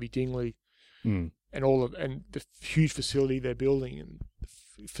stream. Maybe Dingley and the huge facility they're building and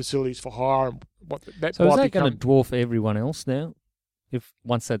the facilities for hire and what that. So might is that become going to dwarf everyone else now? If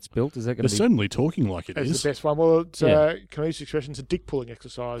once that's built, is that going They're to be? certainly talking like it as is. the best one? Well, it's can I use the expression? It's a dick pulling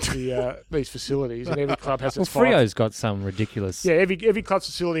exercise. These facilities, and every club has Well, its five. Freo's got some ridiculous. Yeah, every club's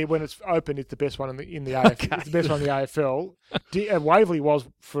facility when it's open, it's the best one in the AFL. Okay. It's the best one in the AFL. Waverley was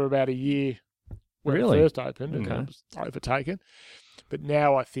for about a year when Really? it first opened, and Okay. it was overtaken. But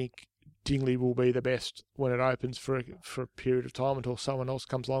now I think Dingley will be the best when it opens for a period of time until someone else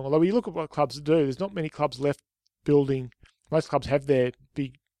comes along. Although when you look at what clubs do, there's not many clubs left building. Most clubs have their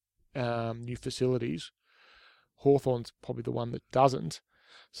big new facilities. Hawthorn's probably the one that doesn't.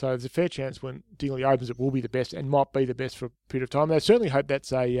 So there's a fair chance when Dingley opens, it will be the best and might be the best for a period of time. They certainly hope that's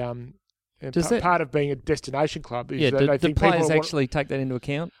part of being a destination club. Is Yeah, that do they think people players want- actually take that into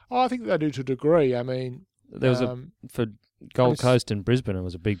account? I think they do to a degree. I mean, There was for Gold it's- Coast and Brisbane, it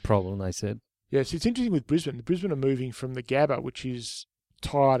was a big problem. They said. yes, it's interesting with Brisbane. Brisbane are moving from the Gabba, which is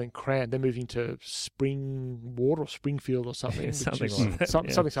tired and crammed. They're moving to Springwater or Springfield or something. which Something is- like that, something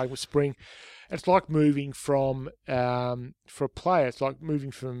yeah. something starting with Spring. It's like moving from for a player. It's like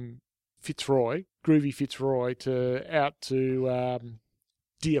moving from Fitzroy, groovy Fitzroy, out to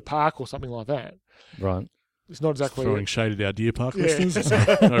Deer Park or something like that. Right. It's not exactly Throwing shade at our Deer Park Yeah. listeners.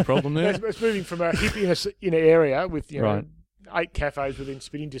 No problem there. It's moving from a hip in an area with Right. 8 cafes within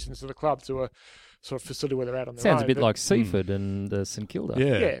spitting distance of the club to a sort of facility where they're out on their Sounds own. a bit But- like Seaford and St Kilda.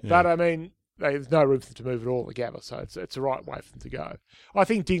 Yeah. but I mean, there's no room for them to move at all, the Gabba, so it's the right way for them to go. I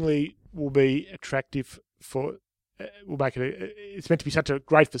think Dingley will be attractive for. Will make it. It's meant to be such a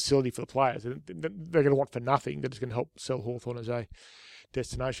great facility for the players. They're going to want for nothing. That is going to help sell Hawthorn as a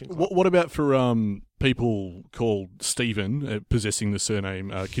destination club. What about for people called Stephen, possessing the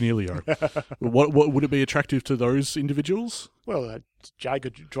surname Canelio? what would it be attractive to those individuals? Well, Jager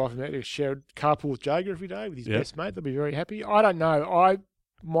driving there to share a carpool with Jager every day with his Yep. best mate. They'll be very happy. I don't know.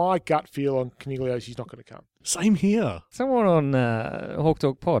 My gut feel on Canelio is he's not going to come. Same here. Someone on Hawk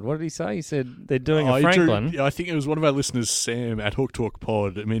Talk Pod, what did he say? He said they're doing a I Franklin. I think it was one of our listeners, Sam, at Hawk Talk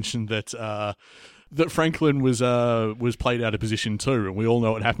Pod, mentioned that that Franklin was played out of position too, and we all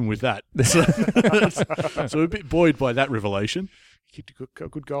know what happened with that. So we're a bit buoyed by that revelation. He kicked a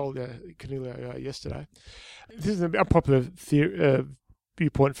good goal, Canelio, yesterday. This is an unpopular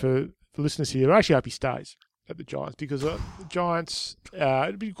viewpoint for listeners here. I actually hope he stays at the Giants because the Giants,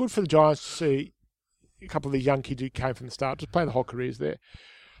 it'd be good for the Giants to see a couple of these young kids who came from the start, just play the whole careers there.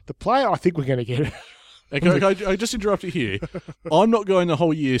 The player I think we're going to get. Okay, I just interrupted here. I'm not going the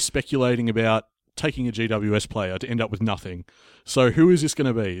whole year speculating about taking a GWS player to end up with nothing. So who is this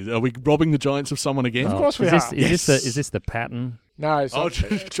going to be? Are we robbing the Giants of someone again? Of course we is are. Is this the pattern? No, it's not,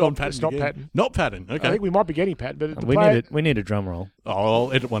 John Patton. It's not again. Patton. Not Patton. Okay. I think we might be getting Patton, but the We need a drum roll. Oh,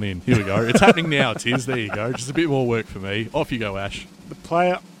 I'll edit one in. Here we go. It's happening now, Tiz. There you go. Just a bit more work for me. Off you go, Ash. the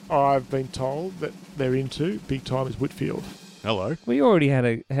player I've been told that they're into big time is Whitfield. Hello. We already had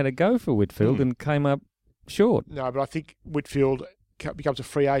a go for Whitfield and came up short. No, but I think Whitfield becomes a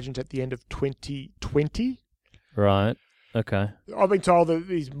free agent at the end of 2020. Right. Okay. I've been told that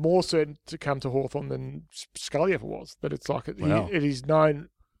he's more certain to come to Hawthorn than Scully ever was. That it's like Wow. it is known.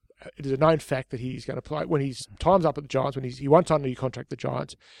 It is a known fact that he's going to play when his time's up at the Giants. When he won't sign a new contract with the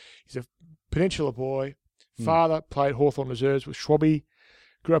Giants, he's a peninsula boy. Father played Hawthorn reserves with Schwabby.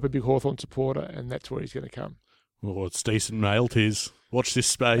 Grew up a big Hawthorn supporter, and that's where he's going to come. Well, it's decent mail, Tiz. Watch this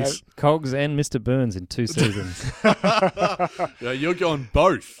space. Cogs and Mr. Burns in 2 seasons. Yeah, you're going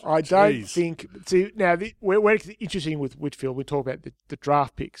both. I don't Jeez. think. See, now where it's interesting with Whitfield, we talk about the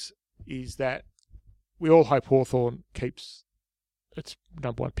draft picks, is that we all hope Hawthorn keeps its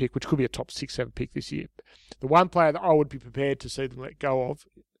number 1 pick, which could be a top 6-7 pick this year. The one player that I would be prepared to see them let go of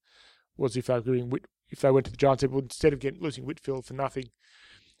was if they went to the Giants. Well, instead of losing Whitfield for nothing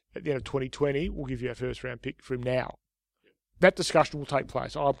at the end of 2020, we'll give you our first round pick for him now. That discussion will take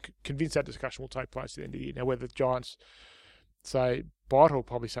place. I'm convinced that discussion will take place at the end of the year. Now, whether the Giants say bite or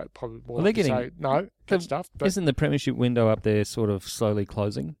probably more Well, they're likely getting- say no, good stuff. But Isn't the premiership window up there sort of slowly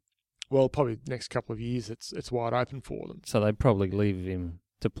closing? well, probably the next couple of years, it's wide open for them. So they'd probably leave him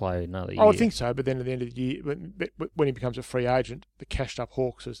to play another year. I would think so, but then at the end of the year, when he becomes a free agent, the cashed-up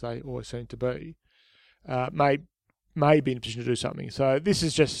Hawks, as they always seem to be, may be in a position to do something. So this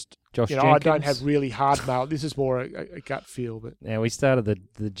is just, Josh I Jenkins. don't have really hard mail. This is more a gut feel. But Now, we started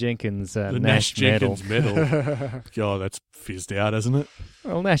the Jenkins The Nash medal. Jenkins medal. God, that's fizzed out, hasn't it?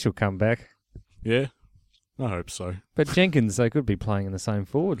 Well, Nash will come back. Yeah. I hope so. But Jenkins, they could be playing in the same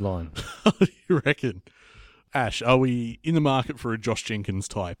forward line. You reckon? Ash, are we in the market for a Josh Jenkins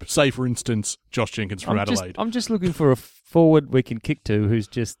type? Say, for instance, Josh Jenkins from Adelaide. I'm just looking for a forward we can kick to who's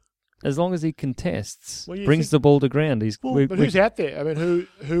just, as long as he contests, brings the ball to ground. But who's out there? I mean,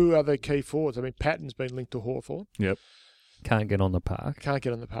 who are the key forwards? I mean, Patton's been linked to Hawthorn. Yep. Can't get on the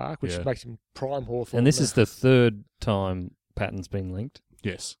park. Which makes him prime Hawthorn. And this is the third time Patton's been linked.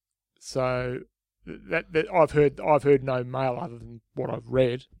 Yes. So that I've heard no mail other than what I've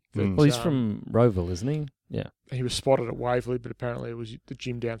read. But, well, he's from Roeville, isn't he? Yeah. He was spotted at Waverley, but apparently it was the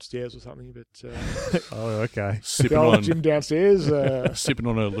gym downstairs or something. But oh, okay. Sipping the old on gym downstairs. Sipping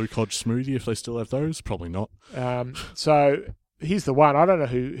on a Luke Hodge smoothie if they still have those. Probably not. So he's the one. I don't know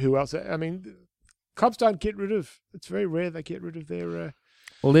who else. I mean, clubs don't get rid of. It's very rare they get rid of their.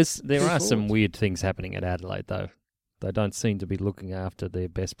 Well, there are some weird things happening at Adelaide, though. They don't seem to be looking after their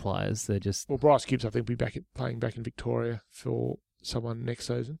best players. They're just... Well, Bryce Gibbs, I think, will be playing back in Victoria for someone next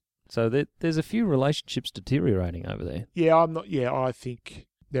season. So there's a few relationships deteriorating over there. Yeah, I think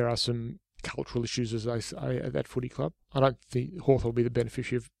there are some cultural issues, as they say, at that footy club. I don't think Hawthorn will be the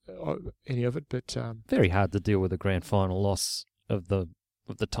beneficiary of any of it, but... Very hard to deal with a grand final loss of the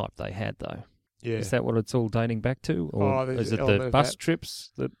type they had, though. Yeah. Is that what it's all dating back to? Or is it the bus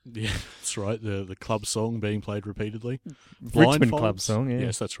trips? Yeah, that's right. The club song being played repeatedly. Richmond club song, yeah.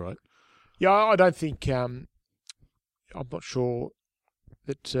 Yes, that's right. Yeah, I don't think... I'm not sure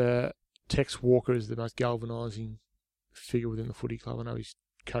that Tex Walker is the most galvanising figure within the footy club. I know he's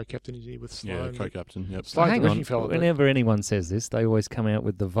co-captain, isn't he, with Sloane? Yeah, co-captain, yep. Hang on, whenever anyone says this, they always come out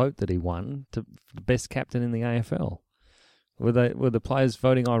with the vote that he won to the best captain in the AFL. Were the players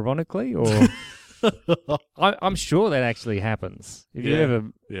voting ironically, or I'm sure that actually happens. If you ever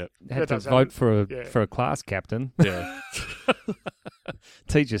had to vote for a class captain,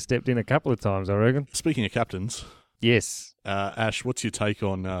 teacher stepped in a couple of times, I reckon. Speaking of captains, yes, Ash, what's your take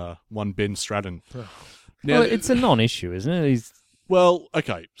on one Ben Stratton? Now, it's a non-issue, isn't it?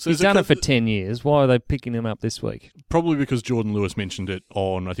 Okay. So he's done it for 10 years. Why are they picking him up this week? Probably because Jordan Lewis mentioned it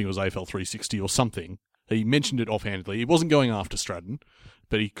on, I think it was AFL 360 or something. He mentioned it offhandedly. He wasn't going after Stratton,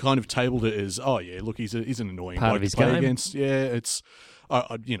 but he kind of tabled it as, oh yeah, look, he's an annoying part of his game against. Yeah, it's,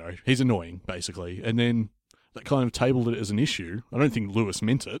 he's annoying basically. And then that kind of tabled it as an issue. I don't think Lewis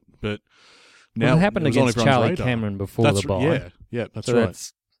meant it, but now it happened against Charlie Cameron before the bye. Yeah, that's so right.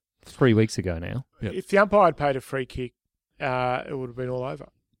 That's 3 weeks ago now. Yep. If the umpire had paid a free kick, it would have been all over.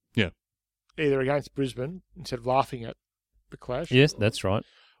 Yeah, either against Brisbane instead of laughing at the clash. Yes, that's right.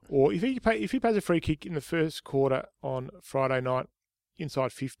 Or if he pays a free kick in the first quarter on Friday night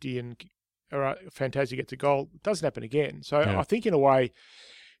inside 50 and Fantasia gets a goal, it doesn't happen again. So I think in a way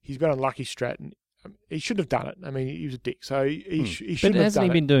he's been unlucky, Stratton. He shouldn't have done it. I mean, he was a dick, so he shouldn't have done it. But hasn't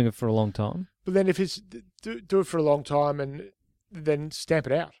he been doing it for a long time? But then if it's do it for a long time and then stamp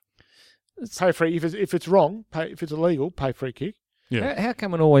it out. Pay free if it's wrong. If it's illegal, pay free kick. Yeah. How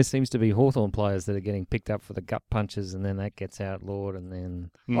come it always seems to be Hawthorn players that are getting picked up for the gut punches and then that gets outlawed and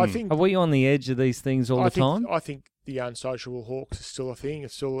then... I think, are we on the edge of these things all the time? I think the unsociable Hawks is still a thing.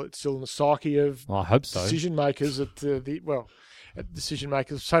 It's still in the psyche of I hope so. Decision makers decision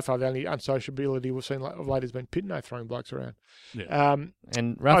makers. So far, the only unsociability we've seen of late has been Pitno throwing blokes around. Yeah.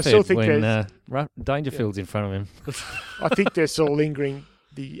 And Ruffhead when Dangerfield's in front of him. I think they're still lingering,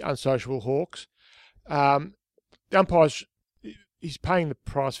 the unsociable Hawks. The umpires... He's paying the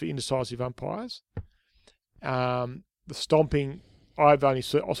price for indecisive umpires. The stomping, I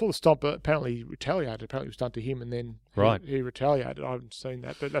saw the stomp, but apparently he retaliated. Apparently it was done to him, and then he retaliated. I haven't seen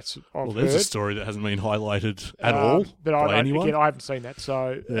that, but that's I've heard. There's a story that hasn't been highlighted at all by anyone. Again, I haven't seen that.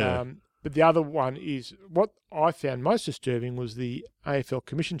 So, but the other one is, what I found most disturbing was the AFL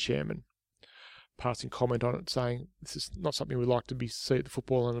Commission chairman passing comment on it, saying this is not something we'd like to see at the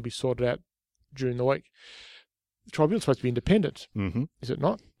football, and it'll be sorted out during the week. The tribunal's supposed to be independent, is it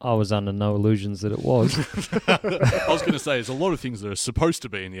not? I was under no illusions that it was. I was going to say, there's a lot of things that are supposed to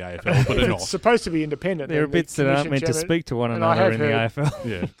be in the AFL, but they're not. It's supposed to be independent. There are bits that aren't meant to speak to one another in the AFL.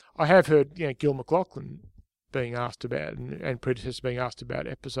 Yeah, I have heard Gil McLachlan being asked about, and predecessors being asked about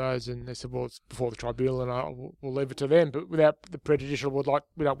episodes, and they said, well, it's before the tribunal, and we'll leave it to them. But without the prejudicial, we don't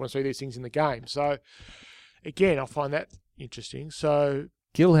want to see these things in the game. So, again, I find that interesting. So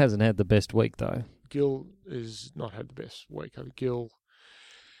Gil hasn't had the best week, though. Gil has not had the best week. I think Gil's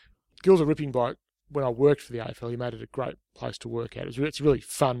a ripping bloke. When I worked for the AFL, he made it a great place to work at. It's a really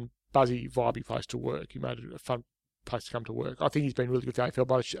fun, buzzy, vibey place to work. He made it a fun place to come to work. I think he's been really good with the AFL,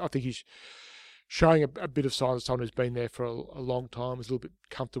 but I think he's showing a bit of signs of someone who's been there for a long time, is a little bit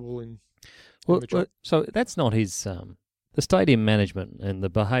comfortable in the job. So that's not his the stadium management and the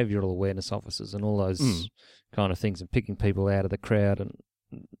behavioural awareness officers and all those kind of things, and picking people out of the crowd. And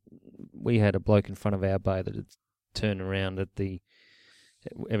we had a bloke in front of our bay that had turned around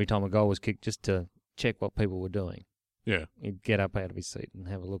every time a goal was kicked just to check what people were doing. Yeah. He'd get up out of his seat and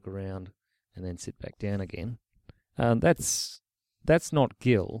have a look around and then sit back down again. That's not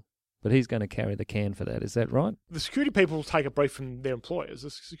Gill, but he's going to carry the can for that. Is that right? The security people take a brief from their employers. The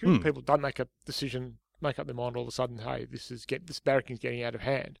security people don't make a decision, make up their mind all of a sudden, hey, this barracking's getting out of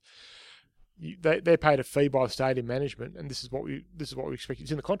hand. They're paid a fee by the stadium management, and this is what we expect.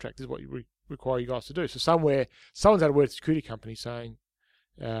 It's in the contract. This is what we require you guys to do. So someone's had a word with the security company saying,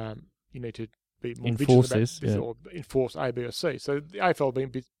 you need to be more vigilant about this, or enforce A, B, or C. So the AFL being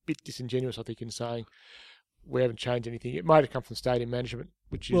a bit disingenuous, I think, in saying we haven't changed anything. It might have come from stadium management,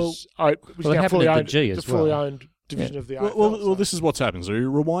 which is now fully owned, the fully owned division of the AFL. Well, this is what's happened. So you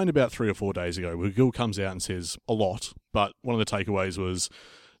rewind about 3 or 4 days ago, where Gill comes out and says a lot, but one of the takeaways was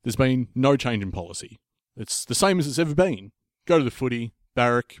there's been no change in policy. It's the same as it's ever been. Go to the footy,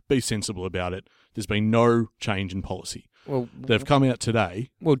 barrack, be sensible about it. There's been no change in policy. Well, they've come out today.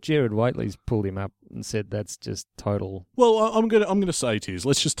 Well, Jared Waitley's pulled him up and said that's just total. Well, I'm gonna say, Tiz,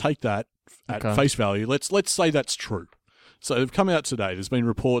 let's just take that at face value. Let's say that's true. So they've come out today. There's been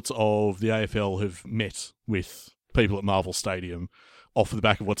reports of the AFL have met with people at Marvel Stadium off the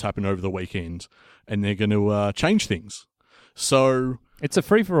back of what's happened over the weekend, and they're going to change things. So it's a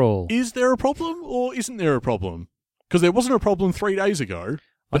free-for-all. Is there a problem or isn't there a problem? Because there wasn't a problem 3 days ago,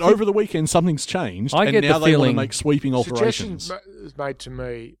 but over the weekend something's changed, and now they want to make sweeping alterations. Suggestion was made to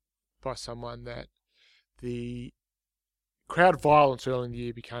me by someone that the crowd violence early in the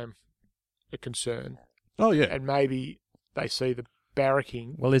year became a concern. Oh, yeah. And maybe they see the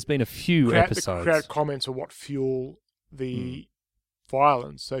barracking. Well, there's been a few episodes. The crowd comments are what fuel the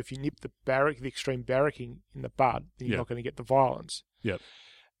violence. So if you nip the extreme barracking in the bud, then you're not going to get the violence. Yep.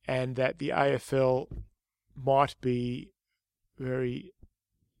 And that the AFL might be very,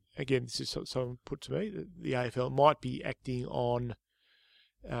 again, this is someone put to me, that the AFL might be acting on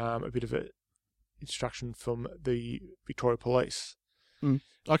a bit of a instruction from the Victoria Police.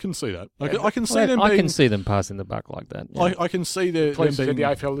 I can see that. I can see them. I can see them passing the buck like that. Yeah. I can see them being the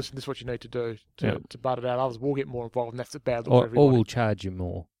AFL. Listen, this is what you need to do to butt it out. Others will get more involved, and that's a bad look for everybody. Or we'll charge you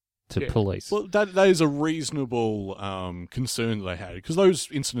more to police. Well, that is a reasonable concern that they had, because those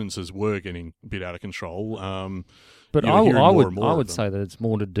incidences were getting a bit out of control. But I would say that it's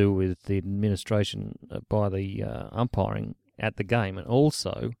more to do with the administration by the umpiring at the game, and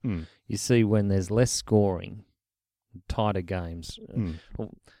also you see when there's less scoring, tighter games,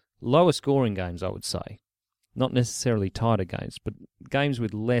 lower scoring games, I would say, not necessarily tighter games, but games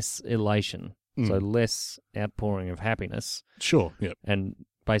with less elation, so less outpouring of happiness. Sure, yeah, and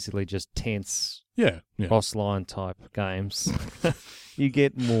basically just tense, boss line type games. You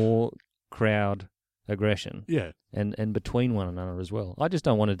get more crowd aggression, and between one another as well. I just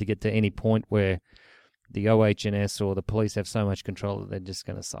don't want it to get to any point where the OHS or the police have so much control that they're just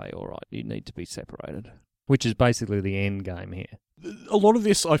going to say, all right, you need to be separated, which is basically the end game here. A lot of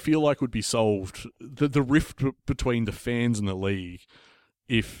this, I feel like, would be solved, the rift between the fans and the league,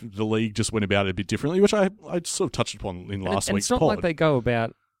 if the league just went about it a bit differently, which I sort of touched upon in last week's pod. It's not like they go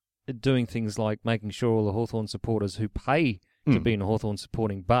about doing things like making sure all the Hawthorn supporters who pay to be in a Hawthorn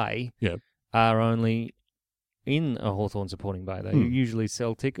supporting bay are only in a Hawthorn supporting bay. They usually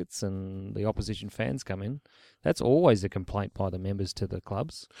sell tickets and the opposition fans come in. That's always a complaint by the members to the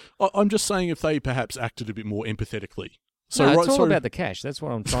clubs. I'm just saying if they perhaps acted a bit more empathetically. So it's all about the cash. That's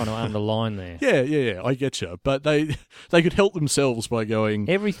what I'm trying to underline there. Yeah, I get you. But they could help themselves by going...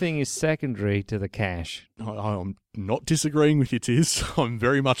 Everything is secondary to the cash. I'm not disagreeing with you, Tiz. I'm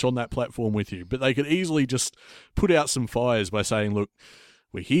very much on that platform with you. But they could easily just put out some fires by saying, look,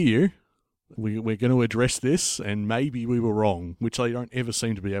 we hear you. We're going to address this, and maybe we were wrong, which they don't ever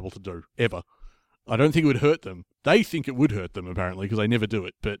seem to be able to do, ever. I don't think it would hurt them. They think it would hurt them, apparently, because they never do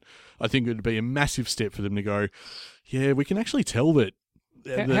it. But I think it would be a massive step for them to go, yeah, we can actually tell that...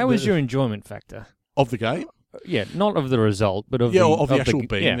 How is your enjoyment factor? Of the game? Yeah, not of the result, but of the actual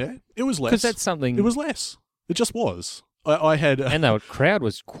being there. It was less. Because that's something... It was less. It just was. I had... And the crowd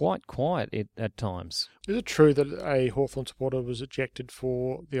was quite quiet at times. Is it true that a Hawthorn supporter was ejected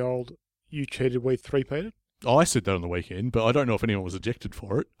for the old "you cheated, we three-peated"? I said that on the weekend, but I don't know if anyone was ejected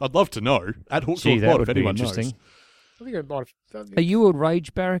for it. I'd love to know. At Hawthorn Pod, if anyone knows. I think it might have... Are you a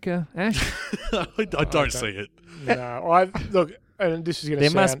rage barracker, Ash? I don't see it. No, look, and this is going to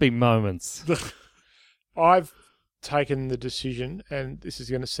sound... There must be moments. I've taken the decision, and this is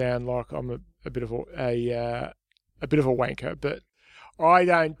going to sound like I'm a bit of a bit of a wanker, but I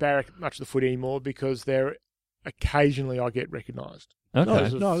don't barrack much of the footy anymore because there occasionally I get recognised. Okay.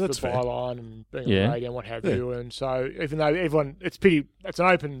 Because of No, that's the fair. byline and being Yeah. on the radio and what have you. And so even though everyone, it's an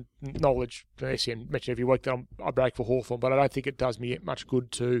open knowledge, the SEN mentioned every week that I break for Hawthorn, but I don't think it does me much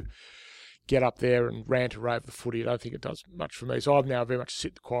good to get up there and rant and rave the footy. I don't think it does much for me. So I've now very much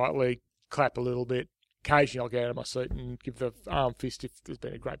sit quietly, clap a little bit. Occasionally I'll get out of my seat and give the arm fist if there's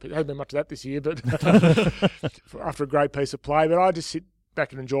been a great piece. There hasn't been much of that this year, but after a great piece of play. But I just sit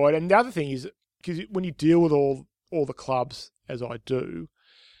back and enjoy it. And the other thing is, because when you deal with all the clubs, as I do,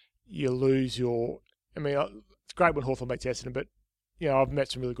 you lose your... I mean, it's great when Hawthorn beats Essendon, but, I've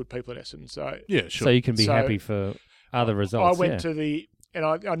met some really good people at Essendon. So Yeah, sure. So you can be happy for other results. I went to the... And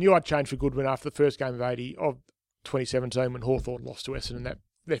I knew I'd change for Goodwin after the first game of 2017 when Hawthorn lost to Essendon,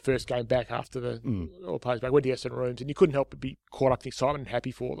 their first game back after all players back. Went to Essendon rooms, and you couldn't help but be caught up in excitement and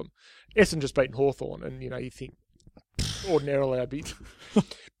happy for them. Essendon just beaten Hawthorn, and, you think ordinarily I'd be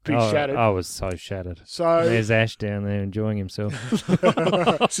pretty shattered. I was so shattered. So there's Ash down there enjoying himself.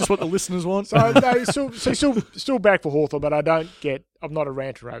 Is this what the listeners want? So no, still back for Hawthorn, but I'm not a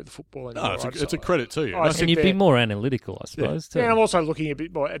ranter over the football anymore. No, it's a credit to you. I sit And you'd be there- more analytical, I suppose, too. Yeah, and I'm also looking a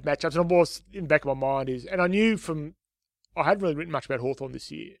bit more at matchups, and I'm more in the back of my mind and I knew I hadn't really written much about Hawthorn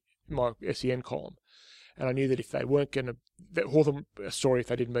this year in my SEN column, and I knew that if they weren't going to, that Hawthorn a story if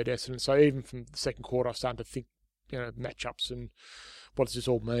they didn't beat Essendon. So even from the second quarter, I started to think, matchups and what does this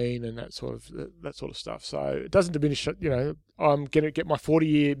all mean and that sort of stuff. So it doesn't diminish. I'm going to get my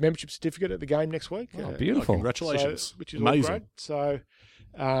 40-year membership certificate at the game next week. Oh, beautiful. Congratulations. Which is Amazing. all great. So.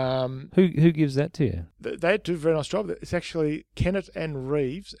 Who gives that to you? They do a very nice job. It's actually Kennett and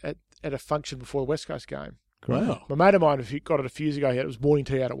Reeves at a function before the West Coast game. Wow. My mate of mine got it a few years ago. It was morning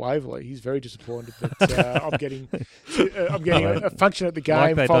tea out at Waverley. He's very disappointed that I'm getting a function at the game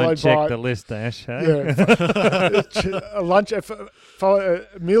Like they followed don't check by the list, Ash. Hey? a lunch, a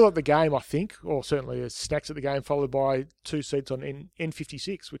meal at the game, I think, or certainly snacks at the game, followed by 2 seats on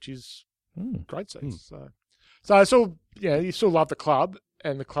N56, which is great seats. So it's all you still love the club,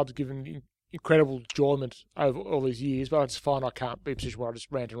 and the club's given incredible enjoyment over all these years, but I just find I can't be in a position where I just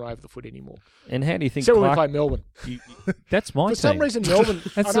rant and rave at the foot anymore. And how do you think Except when we Clark... play Melbourne. That's my For team. some reason, Melbourne...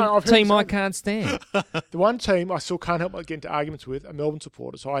 That's I know, the I've heard team I some- can't stand. The one team I still can't help but get into arguments with are Melbourne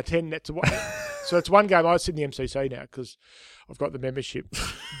supporters. So I attend that to so it's one game. I sit in the MCC now because I've got the membership.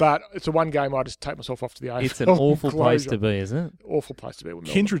 But it's a one game I just take myself off to the AFL. It's an awful place enclosure. to be, isn't it? Awful place to be with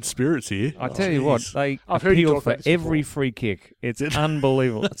Melbourne. Kindred spirits here. I tell you what, Jeez. they I've heard you appeal talk for about this every before. free kick. It's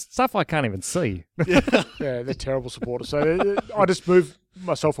unbelievable. Stuff I can't even see. Yeah, they're terrible supporters. So I just move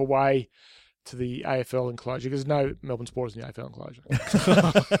myself away to the AFL enclosure because there's no Melbourne supporters in the AFL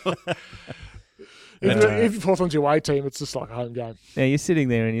enclosure. If Hawthorn's your away team, it's just like a home game. Now you're sitting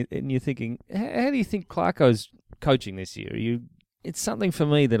there and you're thinking, how do you think Clarko's coaching this year? It's something for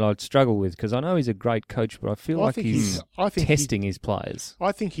me that I'd struggle with because I know he's a great coach, but I feel like he's testing his players.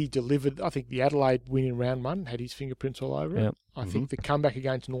 I think he delivered. I think the Adelaide win in round 1 had his fingerprints all over it. Yep. I think the comeback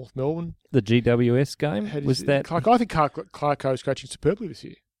against North Melbourne The GWS game had was his, that. I think Clarko's coaching superbly this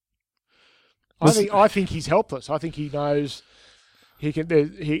year. I think he's helpless. I think he knows he can.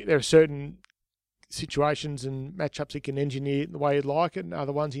 There are certain situations and matchups he can engineer the way he'd like it, and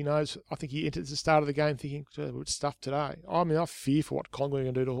other ones he knows. I think he enters the start of the game thinking, "It's stuff today." I mean, I fear for what Collingwood are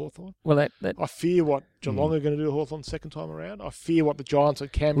going to do to Hawthorn. Well, I fear what Geelong are going to do to Hawthorn the second time around. I fear what the Giants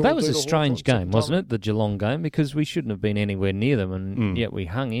and Canberra. that was will a do to strange Hawthorn the game, second wasn't time. it? The Geelong game, because we shouldn't have been anywhere near them, and yet we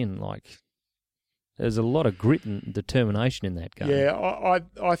hung in. Like there's a lot of grit and determination in that game. Yeah,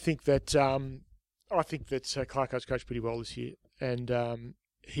 I think that Clarko's coached pretty well this year, and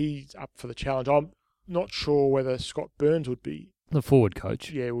he's up for the challenge. I'm not sure whether Scott Burns would be The forward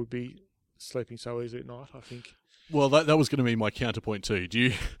coach. sleeping so easily at night. I think. Well, that was going to be my counterpoint too. Do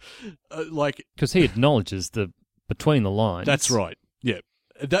you Because he acknowledges the between the lines. That's right. Yeah.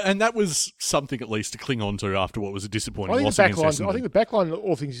 And that was something at least to cling on to after what was a disappointing I think loss the against backline. Essendon. I think the backline,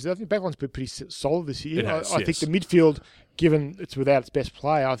 all things. I think the backline's been pretty solid this year. It has, I think yes. the midfield, given it's without its best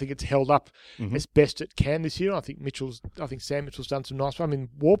player, I think it's held up as best it can this year. I think Sam Mitchell's done some nice. I mean,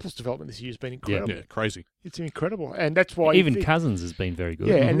 Warple's development this year has been incredible. Yeah, crazy. It's incredible, and that's why Even Cousins has been very good.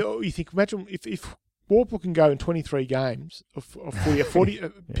 Yeah, and you think, imagine if Warple can go in 23 games of 40,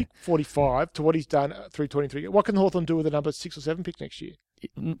 pick 45 to what he's done through 23. What can Hawthorn do with a number 6 or 7 pick next year?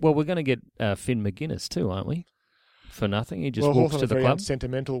 Well, we're going to get Finn McGuinness too, aren't we? For nothing. He just walks Hawthorn to are the very club.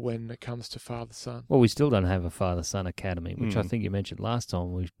 sentimental when it comes to father-son. Well, we still don't have a father-son academy, which I think you mentioned last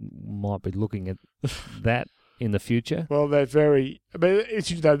time. We might be looking at that in the future. Well, they're very... I mean,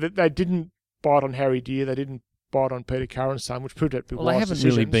 it's interesting, though, they didn't bite on Harry Deer. They didn't bite on Peter Curran's son, which proved it to be Well, they wise haven't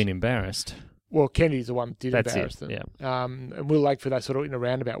decisions. really been embarrassed. Well, Kennedy's the one that did That's embarrass it, them. yeah. And Will Lakeford, they sort of, in a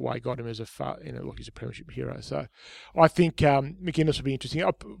roundabout way, got him as look, he's a premiership hero. So I think McInnes will be interesting.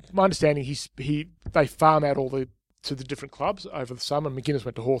 My understanding, they farm out to the different clubs over the summer. And McInnes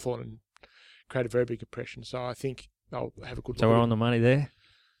went to Hawthorn and created a very big impression. So I think they'll have a good So look we're at on the money there?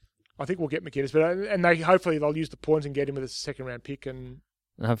 I think we'll get McInnes, but hopefully they'll use the points and get him with a second-round pick. And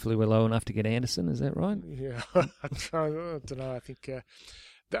Hopefully we're low enough to get Anderson, is that right? yeah, I don't know. I think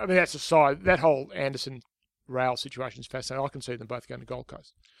that's aside. That whole Anderson Rail situation is fascinating. I can see them both going to Gold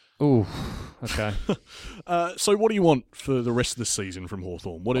Coast. Ooh, okay. So what do you want for the rest of the season from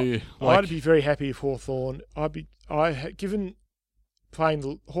Hawthorn? What do you like? I'd be very happy if Hawthorn. Given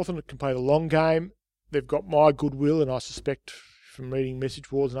Hawthorn can play the long game. They've got my goodwill, and I suspect from reading message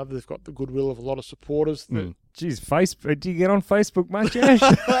boards and others, they've got the goodwill of a lot of supporters. Jeez, Facebook. Do you get on Facebook much, Ash?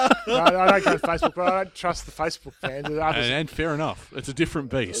 No, I don't go to Facebook, but I don't trust the Facebook fans. And fair enough. It's a different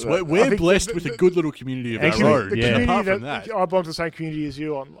beast. We're blessed with a good little community of our own. The community apart from that. I belong to the same community as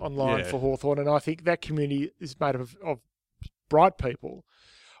you online for Hawthorn, and I think that community is made of bright people.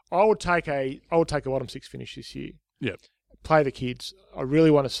 I would take a bottom six finish this year. Yeah. Play the kids. I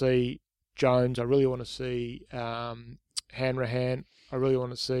really want to see Jones. I really want to see Hanrahan. I really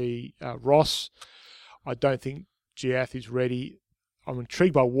want to see Ross. I don't think Giath is ready. I'm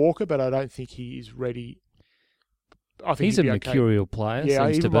intrigued by Walker, but I don't think he is ready. I think he's a mercurial player, yeah,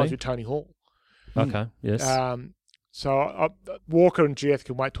 seems he to reminds be. me of Tony Hall. Okay, yes. So Walker and Giath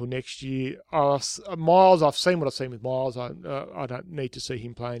can wait till next year. Miles, I've seen what I've seen with Miles. I don't need to see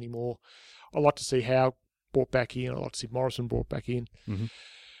him play anymore. I'd like to see Howe brought back in. I'd like to see Morrison brought back in. Mm-hmm.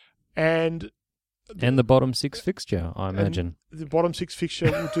 And the bottom six fixture, I imagine. The bottom six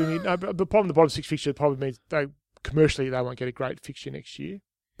fixture will do need. No, but the problem, the bottom six fixture probably means commercially they won't get a great fixture next year.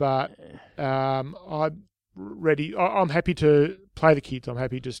 But I'm ready. I'm happy to play the kids. I'm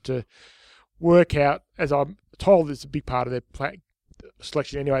happy just to work out, as I'm told, it's a big part of their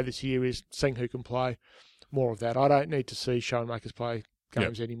selection anyway this year is seeing who can play. More of that. I don't need to see Schoenmakers play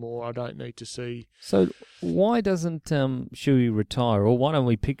games anymore. I don't need to see. So why doesn't Shuey retire, or why don't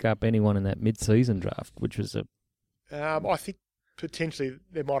we pick up anyone in that mid-season draft, which was I think potentially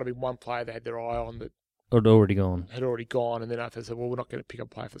there might have been one player they had their eye on that had already gone, and then after they said, well, we're not going to pick up a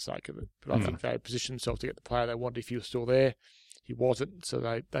player for the sake of it. But I think they positioned themselves to get the player they wanted if he was still there. He wasn't,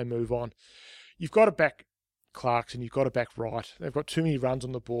 so they move on. You've got to back Clarkson, you've got to back Wright. They've got too many runs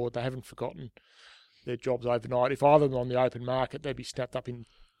on the board. They haven't forgotten their jobs overnight. If either of them on the open market, they'd be snapped up in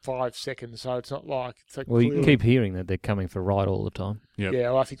 5 seconds. So it's not like you keep hearing that they're coming for Wright all the time. Yep.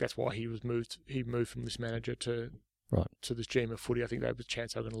 Yeah, well, I think that's why he was moved. He moved from this manager to this GM of footy. I think there was a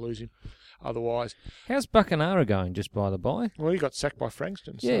chance they were going to lose him otherwise. How's Buckenara going, just by the by? Well, he got sacked by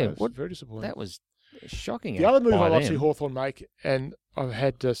Frankston. So yeah, very disappointing. That was shocking. The other move I'd like to see Hawthorn make, and I've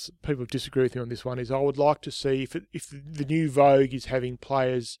had people disagree with me on this one, is I would like to see if the new vogue is having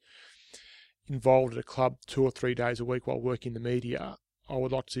players involved at a club 2 or 3 days a week while working in the media, I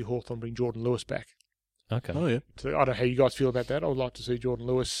would like to see Hawthorn bring Jordan Lewis back. Okay. Oh, yeah. So I don't know how you guys feel about that. I would like to see Jordan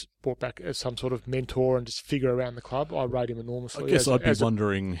Lewis brought back as some sort of mentor and just figure around the club. I rate him enormously. I guess I'd be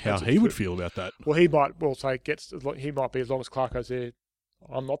wondering how he would feel about that. Well, he might he might be, as long as Clarko's there,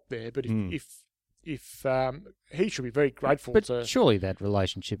 I'm not there. But if he should be very grateful. But surely that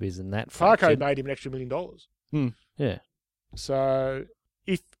relationship isn't that. Clarko made him an extra $1 million. Yeah. So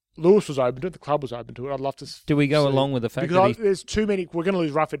if Lewis was open to it, the club was open to it, I'd love to. Do we go along with the fact because that there's too many? We're going to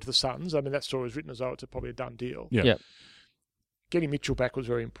lose Ruffhead to the Suns. I mean, that story was written as though it's probably a done deal. Yeah. Getting Mitchell back was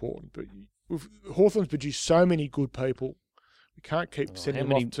very important, but Hawthorn's produced so many good people. We can't keep sending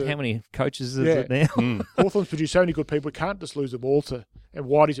them off to. How many coaches is it now? Hawthorn's produced so many good people. We can't just lose them all to. And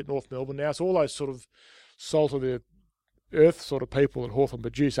Whitey's at North Melbourne now. So all those sort of salt of the earth sort of people that Hawthorn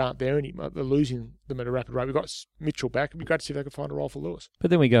produce aren't there anymore. They're losing them at a rapid rate. We've got Mitchell back. It'd be great to see if they can find a role for Lewis. But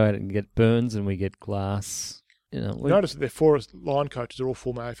then we go out and get Burns and we get Glass. Notice that their 4 line coaches are all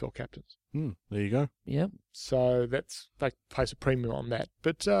former AFL captains. There you go. Yep. So they place a premium on that.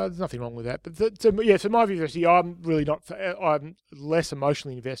 But there's nothing wrong with that. But so my view is I'm less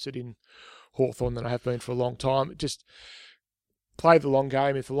emotionally invested in Hawthorn than I have been for a long time. Just play the long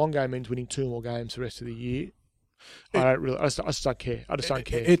game. If the long game means winning 2 more games the rest of the year, I just don't care. I just don't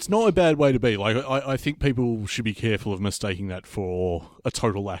care. It's not a bad way to be. Like I think people should be careful of mistaking that for a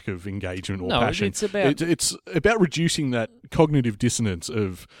total lack of engagement or passion. It's about reducing that cognitive dissonance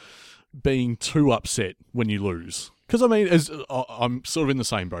of being too upset when you lose. Because I mean, I'm sort of in the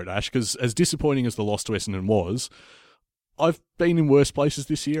same boat, Ash. Because as disappointing as the loss to Essendon was, I've been in worse places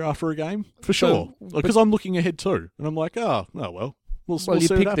this year after a game for sure. Because I'm looking ahead too, and I'm like, oh well. we'll you see what pick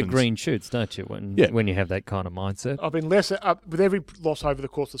the happens. green shoots, don't you, when you have that kind of mindset? I've been less with every loss over the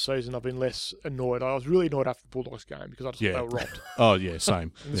course of the season. I've been less annoyed. I was really annoyed after the Bulldogs game because I just thought they were robbed. Oh yeah,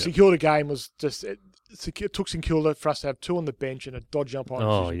 same. The St Kilda game was just it took St Kilda for us to have 2 on the bench and a dodgy umpire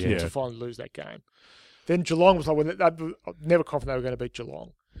to finally lose that game. Then Geelong was like, never confident they were going to beat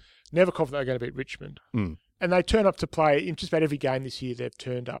Geelong, never confident they were going to beat Richmond, and they turn up to play in just about every game this year. They've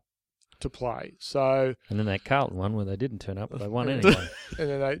turned up to play. So and then that Carlton one where they didn't turn up, but they won anyway. And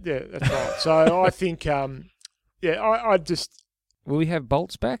then that's right. So I think, I just. Will we have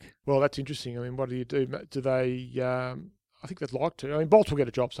Bolts back? Well, that's interesting. I mean, what do you do? Do they? I think they'd like to. I mean, Bolts will get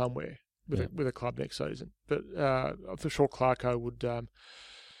a job somewhere with a club next season, but for sure, Clarko would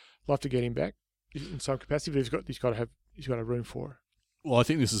love to get him back in some capacity. But he's got to have room for it. Well, I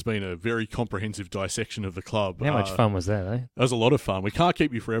think this has been a very comprehensive dissection of the club. How much fun was that, eh? That was a lot of fun. We can't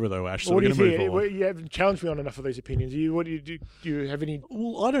keep you forever, though, Ash, so we're going to move on. Well, you haven't challenged me on enough of these opinions. Do you have any...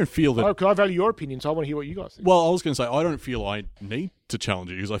 Well, I don't feel that... I value your opinions, so I want to hear what you guys think. Well, I was going to say, I don't feel I need to challenge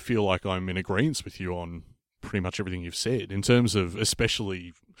you because I feel like I'm in agreement with you on pretty much everything you've said, in terms of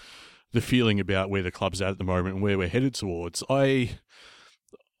especially the feeling about where the club's at the moment and where we're headed towards. I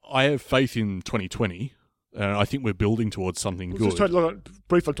have faith in 2020... I think we're building towards something good. Just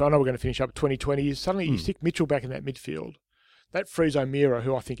briefly, I know we're going to finish up 2020. Suddenly you stick Mitchell back in that midfield. That frees O'Meara,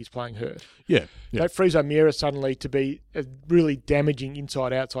 who I think is playing hurt. Yeah. That frees O'Meara suddenly to be a really damaging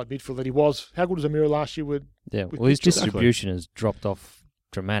inside-outside midfield that he was. How good was O'Meara last year with well, his distribution has dropped off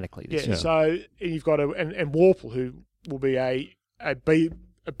dramatically this year. So you've got and Warple, who will be a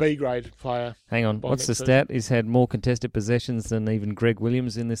B grade player. Hang on, what's the stat? He's had more contested possessions than even Greg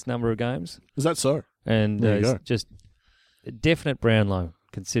Williams in this number of games. Is that so? And it's just a definite Brownlow,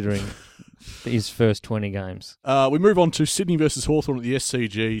 considering his first 20 games. We move on to Sydney versus Hawthorn at the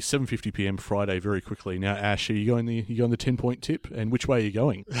SCG, 7:50pm Friday. Very quickly now, Ash, are you going the 10-point tip, and which way are you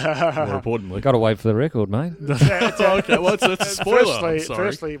going? More importantly, got to wait for the record, mate. Okay, well that's a spoiler.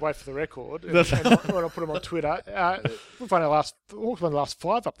 Firstly, wait for the record. And when I put them on Twitter, we've won the last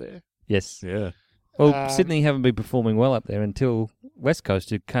 5 up there. Yes. Yeah. Well, Sydney haven't been performing well up there until West Coast,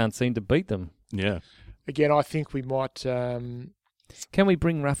 who can't seem to beat them. Yeah. Again, I think we might. Can we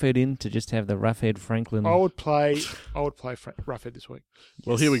bring Roughhead in to just have the Roughhead Franklin? I would play Roughhead this week.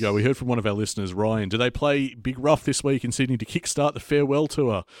 Well, here we go. We heard from one of our listeners, Ryan. Do they play Big Rough this week in Sydney to kickstart the farewell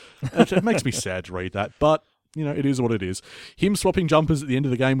tour? It makes me sad to read that, but it is what it is. Him swapping jumpers at the end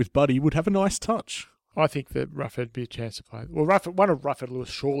of the game with Buddy would have a nice touch. I think that Roughhead would be a chance to play. Well, one of Roughhead Lewis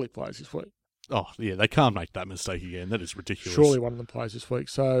surely plays this week. Oh yeah, they can't make that mistake again. That is ridiculous. Surely one of them plays this week.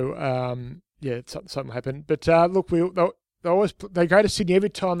 So something will happen. But look, they go to Sydney every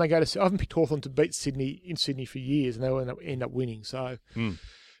time they go to. I haven't picked Hawthorn to beat Sydney in Sydney for years, and they'll end up winning. So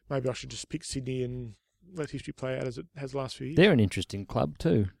maybe I should just pick Sydney and let history play out as it has the last few years. They're an interesting club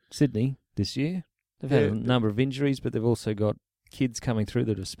too, Sydney this year. They've had a number of injuries, but they've also got kids coming through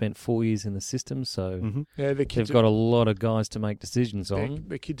that have spent 4 years in the system, so they've got a lot of guys to make decisions on.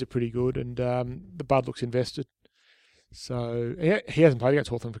 The kids are pretty good, and the Bud looks invested. So he hasn't played against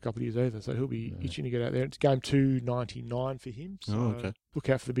Hawthorn for a couple of years either, so he'll be itching to get out there. It's game 299 for him, so look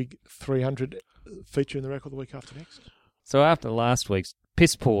out for the big 300 feature in the record the week after next. So after last week's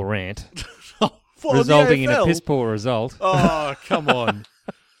piss-poor rant, resulting in a piss-poor result. Oh, come on.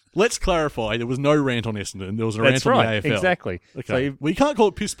 Let's clarify, there was no rant on Essendon. There was a rant on the AFL. Exactly. Okay. So we can't call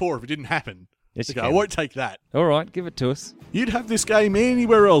it piss poor if it didn't happen. Yes, okay, I won't take that. All right, give it to us. You'd have this game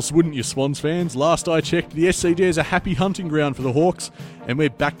anywhere else, wouldn't you, Swans fans? Last I checked, the SCG is a happy hunting ground for the Hawks, and we're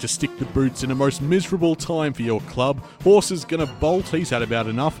back to stick the boots in a most miserable time for your club. Horse is going to bolt. He's had about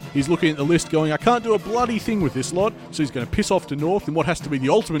enough. He's looking at the list going, I can't do a bloody thing with this lot, so he's going to piss off to North in what has to be the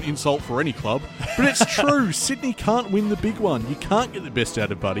ultimate insult for any club. But it's true. Sydney can't win the big one. You can't get the best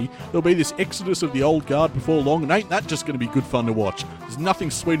out of Buddy. There'll be this exodus of the old guard before long, and ain't that just going to be good fun to watch? There's nothing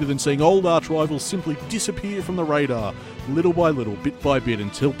sweeter than seeing old arch rivals simply disappear from the radar, little by little, bit by bit,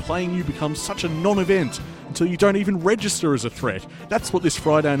 until playing you becomes such a non-event, until you don't even register as a threat. That's what this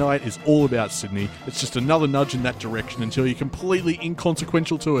Friday night is all about, Sydney. It's just another nudge in that direction until you're completely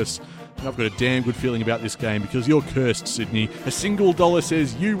inconsequential to us. And I've got a damn good feeling about this game because you're cursed, Sydney. A single dollar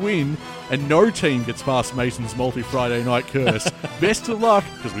says you win, and no team gets past Mason's multi-Friday night curse. Best of luck,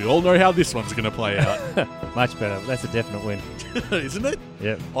 because we all know how this one's going to play out. Much better. That's a definite win. Isn't it?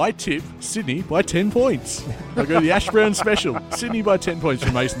 Yep. I tip Sydney by 10 points. I'll go the Ash Brown special. Sydney by 10 points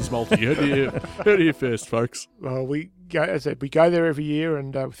from Mason's multi. You heard it here first, folks. Well, we go there every year,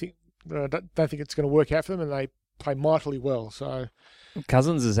 and we think don't think it's going to work out for them, and they play mightily well. So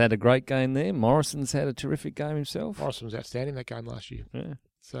Cousins has had a great game there. Morrison's had a terrific game himself. Morrison was outstanding that game last year. Yeah.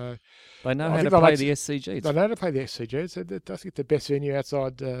 So They know I how think to they'll play make the SCG. they know how to play the SCG. It's I think the best venue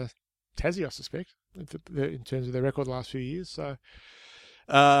outside Tassie, I suspect, in terms of their record the last few years. So.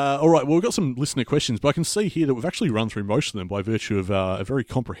 All right, well, we've got some listener questions, but I can see here that we've actually run through most of them by virtue of a very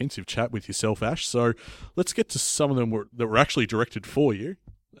comprehensive chat with yourself, Ash. So let's get to some of them that were actually directed for you,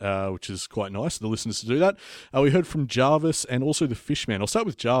 which is quite nice, the listeners to do that. We heard from Jarvis and also the Fishman. I'll start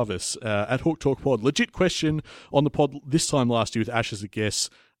with Jarvis at Hawk Talk Pod. Legit question on the pod this time last year with Ash as a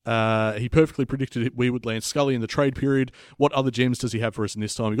guest. He perfectly predicted we would land Scully in the trade period. What other gems does he have for us in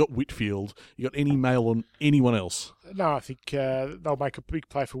this time? You got Whitfield. You got any mail on anyone else? No, I think they'll make a big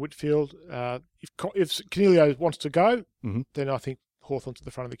play for Whitfield. If Canelio wants to go, then I think Hawthorn's at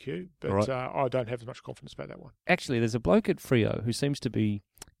the front of the queue. But Right. I don't have as much confidence about that one. Actually, there's a bloke at Freo who seems to be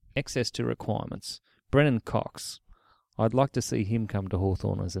excess to requirements. Brennan Cox. I'd like to see him come to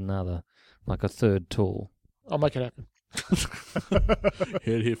Hawthorn as another, like a third tool. I'll make it happen.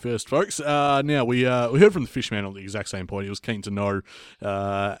 Heard here first, folks. Now, we heard from the Fishman on the exact same point. He was keen to know,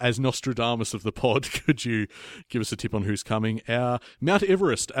 as Nostradamus of the pod, could you give us a tip on who's coming? Mount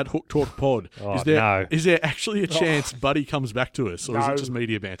Everest at Hook Talk Pod. Oh, Is there actually a chance Buddy comes back to us, or is No. it just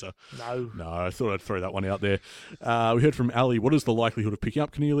media banter? No. No, I thought I'd throw that one out there. We heard from Ali. What is the likelihood of picking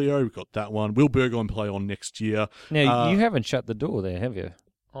up Canelio? We've got that one. Will Burgoyne play on next year? Now, you haven't shut the door there, have you?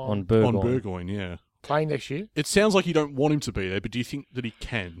 On Burgoyne. On Burgoyne, yeah. Playing next year? It sounds like you don't want him to be there, but do you think that he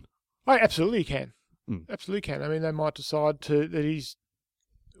can? Oh, absolutely can. Mm. Absolutely can. I mean, they might decide that he's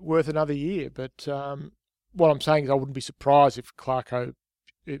worth another year. But what I'm saying is I wouldn't be surprised if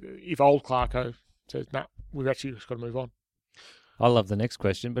old Clarko says, no, we've actually just got to move on. I love the next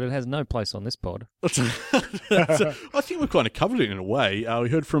question, but it has no place on this pod. I think we've kind of covered it in a way. We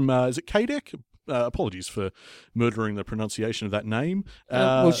heard from, is it Kadek? Apologies for murdering the pronunciation of that name.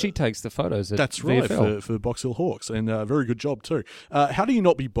 Well, she takes the photos at That's VFL. right, for Box Hill Hawks, and very good job too. How do you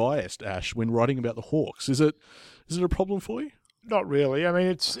not be biased, Ash, when writing about the Hawks? Is it a problem for you? Not really. I mean,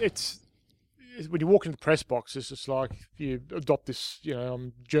 it's when you walk into the press box, it's just like you adopt this,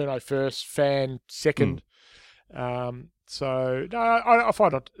 I'm journo first, fan second. So, no, I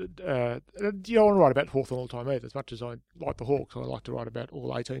find not, you don't want to write about Hawthorn all the time either. As much as I like the Hawks, I like to write about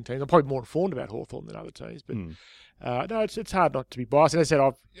all 18 teams. I'm probably more informed about Hawthorn than other teams. But no, it's hard not to be biased. And as I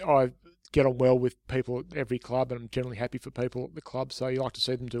said, I get on well with people at every club, and I'm generally happy for people at the club. So you like to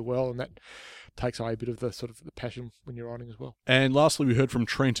see them do well, and that takes away a bit of the sort of the passion when you're writing as well. And lastly, we heard from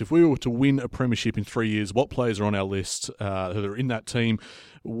Trent. If we were to win a premiership in 3 years, what players are on our list who are in that team?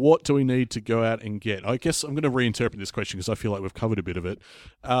 What do we need to go out and get? I guess I'm going to reinterpret this question because I feel like we've covered a bit of it.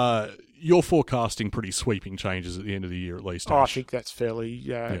 You're forecasting pretty sweeping changes at the end of the year, at least. I Ash. think that's fairly.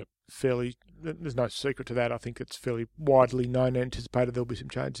 There's no secret to that. I think it's fairly widely known and anticipated there'll be some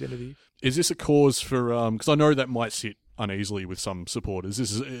changes at the end of the year. Is this a cause for? Because I know that might sit uneasily with some supporters.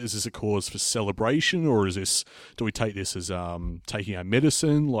 Is this a cause for celebration, or do we take this as taking our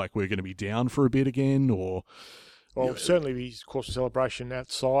medicine, like we're going to be down for a bit again, or? Well, certainly be cause for celebration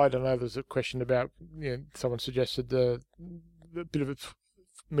outside. I know there's a question about, someone suggested the bit of a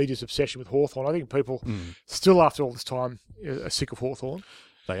media's obsession with Hawthorn. I think people still, after all this time, are sick of Hawthorn.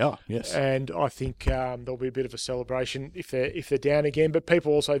 They are, yes. And I think there'll be a bit of a celebration if they're down again. But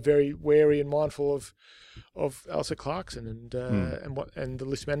people are also very wary and mindful of Alistair Clarkson and the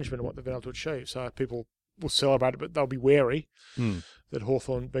list management and what they've been able to achieve. So people will celebrate it, but they'll be wary that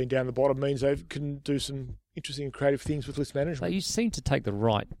Hawthorn being down the bottom means they can do some interesting and creative things with list management. You seem to take the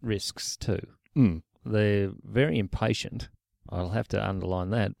right risks too. They're very impatient. I'll have to underline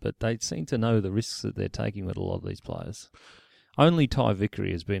that, but they seem to know the risks that they're taking with a lot of these players. Only Ty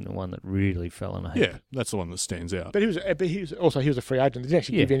Vickery has been the one that really fell in a heap. Yeah, that's the one that stands out. But he was a free agent. They didn't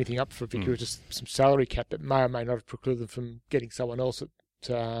actually give anything up for Vickery. It was just some salary cap that may or may not have precluded them from getting someone else.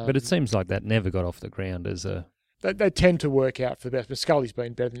 But it seems like that never got off the ground as a... They tend to work out for the best. But Scully's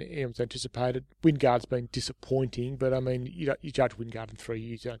been better than anyone's anticipated. Wingard's been disappointing, but I mean, you judge Wingard in 3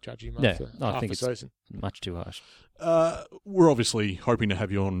 years. You don't judge him after half a season. Much too harsh. We're obviously hoping to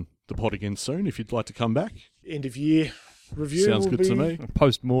have you on the pod again soon if you'd like to come back. End of year review. Sounds good to me.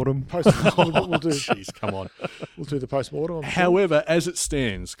 Post-mortem. We'll do. Jeez, come on. We'll do the post-mortem. However, as it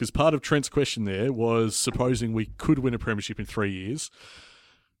stands, because part of Trent's question there was supposing we could win a premiership in 3 years,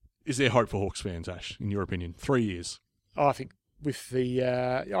 is there hope for Hawks fans, Ash, in your opinion? 3 years? I think I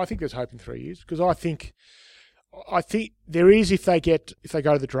think there's hope in 3 years because I think there is if they go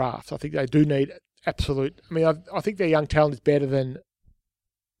to the draft. I think they do need absolute. I mean, I think their young talent is better than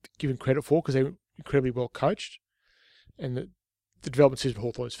given credit for because they're incredibly well coached, and the development system for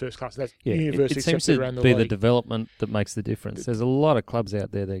Hawthorn is first class. That's Yeah, universally it seems accepted to around the be league. the development that makes the difference. There's a lot of clubs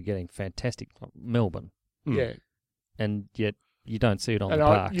out there that are getting fantastic. Melbourne, Yeah, and yet you don't see it on and the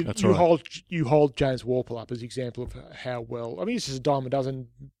park. That's right. You hold James Warple up as an example of how well. I mean, this is a dime a dozen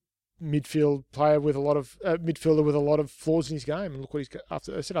midfield player with a lot of midfielder with a lot of flaws in his game, and look what he's got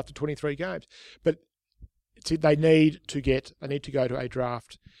after 23 games. But they need to go to a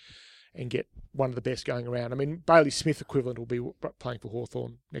draft and get one of the best going around. I mean, Bailey Smith equivalent will be playing for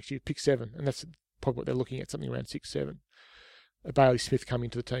Hawthorn next year, pick 7, and that's probably what they're looking at, something around 6-7. Bailey Smith coming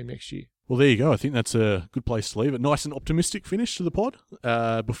to the team next year. Well, there you go. I think that's a good place to leave it. Nice and optimistic finish to the pod.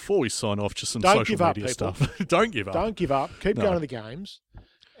 Before we sign off, just some social media stuff. Don't give up. Don't give up. Keep going to the games.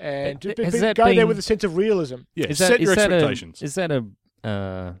 And go Has there with a sense of realism. Yeah, set your expectations. Is that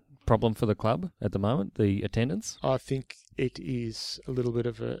a problem for the club at the moment, the attendance? I think it is a little bit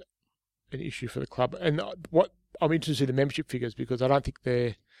of an issue for the club. And what I'm interested to see the membership figures, because I don't think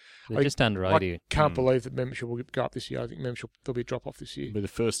they're just under 80. I can't believe that membership will go up this year. I think there'll be a drop off this year. It'll be the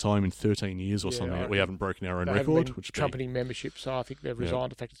first time in 13 years or something that we haven't broken our own record. Which trumpeting membership, so I think they've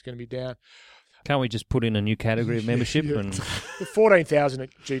resigned the fact it's going to be down. Can't we just put in a new category of membership? And The 14,000 at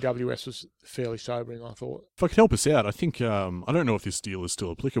GWS was fairly sobering, I thought. If I could help us out, I think, I don't know if this deal is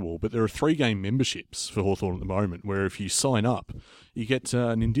still applicable, but there are 3-game memberships for Hawthorn at the moment where if you sign up, you get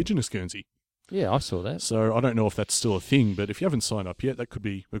an Indigenous Guernsey. yeah, I saw that. So I don't know if that's still a thing, but if you haven't signed up yet, that could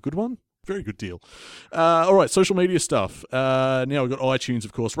be a good one. Very good deal. All right, social media stuff. Now we've got iTunes,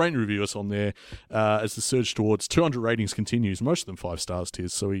 of course. Rate and review us on there as the surge towards 200 ratings continues. Most of them 5 stars,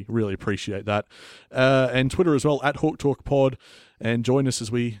 Tiz, so we really appreciate that. And Twitter as well, at Hawk Talk Pod. And join us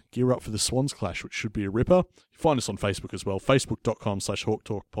as we gear up for the Swans Clash, which should be a ripper. Find us on Facebook as well, facebook.com/Hawk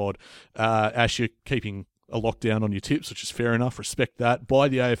Talk Pod. Ash, you're keeping a lockdown on your tips, which is fair enough. Respect that. Buy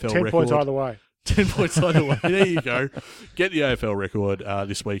the AFL 10 record. points either way. 10 points either way. There you go. Get the AFL record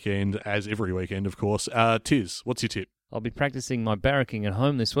this weekend, as every weekend, of course. Tiz, what's your tip? I'll be practicing my barracking at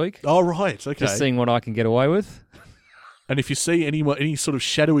home this week. Oh, right. Okay. Just seeing what I can get away with. And if you see any sort of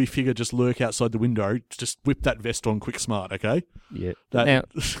shadowy figure just lurk outside the window, just whip that vest on quick smart, okay? Yeah. That- Now,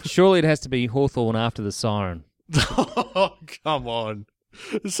 surely it has to be Hawthorn after the siren. Oh, come on.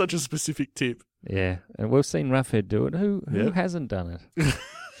 It's such a specific tip. Yeah. And we've seen Roughhead do it. Who Yep. hasn't done it?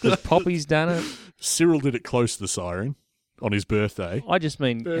 Because Poppy's done it. Cyril did it close to the siren on his birthday. I just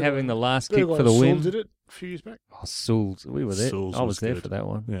mean They're having the last They're kick going for the Sewell win. did it a few years back. Oh, Souls. We were there. Souls I was was there good. for that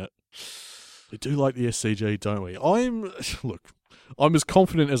one. Yeah. We do like the SCG, don't we? I'm as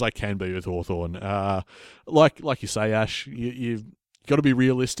confident as I can be with Hawthorn. Like you say, Ash, you've got to be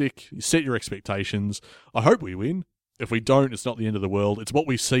realistic. You set your expectations. I hope we win. If we don't, it's not the end of the world. It's what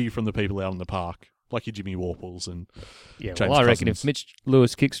we see from the people out in the park, like your Jimmy Warples and Yeah, James well, I reckon Cousins. if Mitch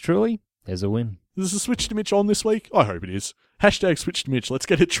Lewis kicks truly, there's a win. Is a switch to Mitch on this week? I hope it is. Hashtag switch to Mitch. Let's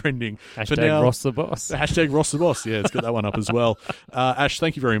get it trending. Hashtag now- Ross the boss. Hashtag Ross the Boss. Yeah, let's get that one up as well. Ash,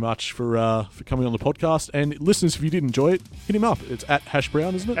 thank you very much for coming on the podcast. And listeners, if you did enjoy it, hit him up. It's at Hash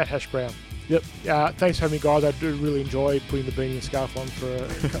Brown, isn't it? At Hash Brown. Yep. Thanks for having me, guys. I do really enjoy putting the beanie and scarf on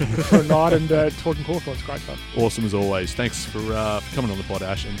for a night and talking Hawthorn. It's great fun. Awesome as always. Thanks for coming on the pod,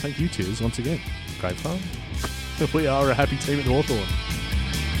 Ash. And thank you, Tiz, once again. Great fun. We are a happy team at Hawthorn.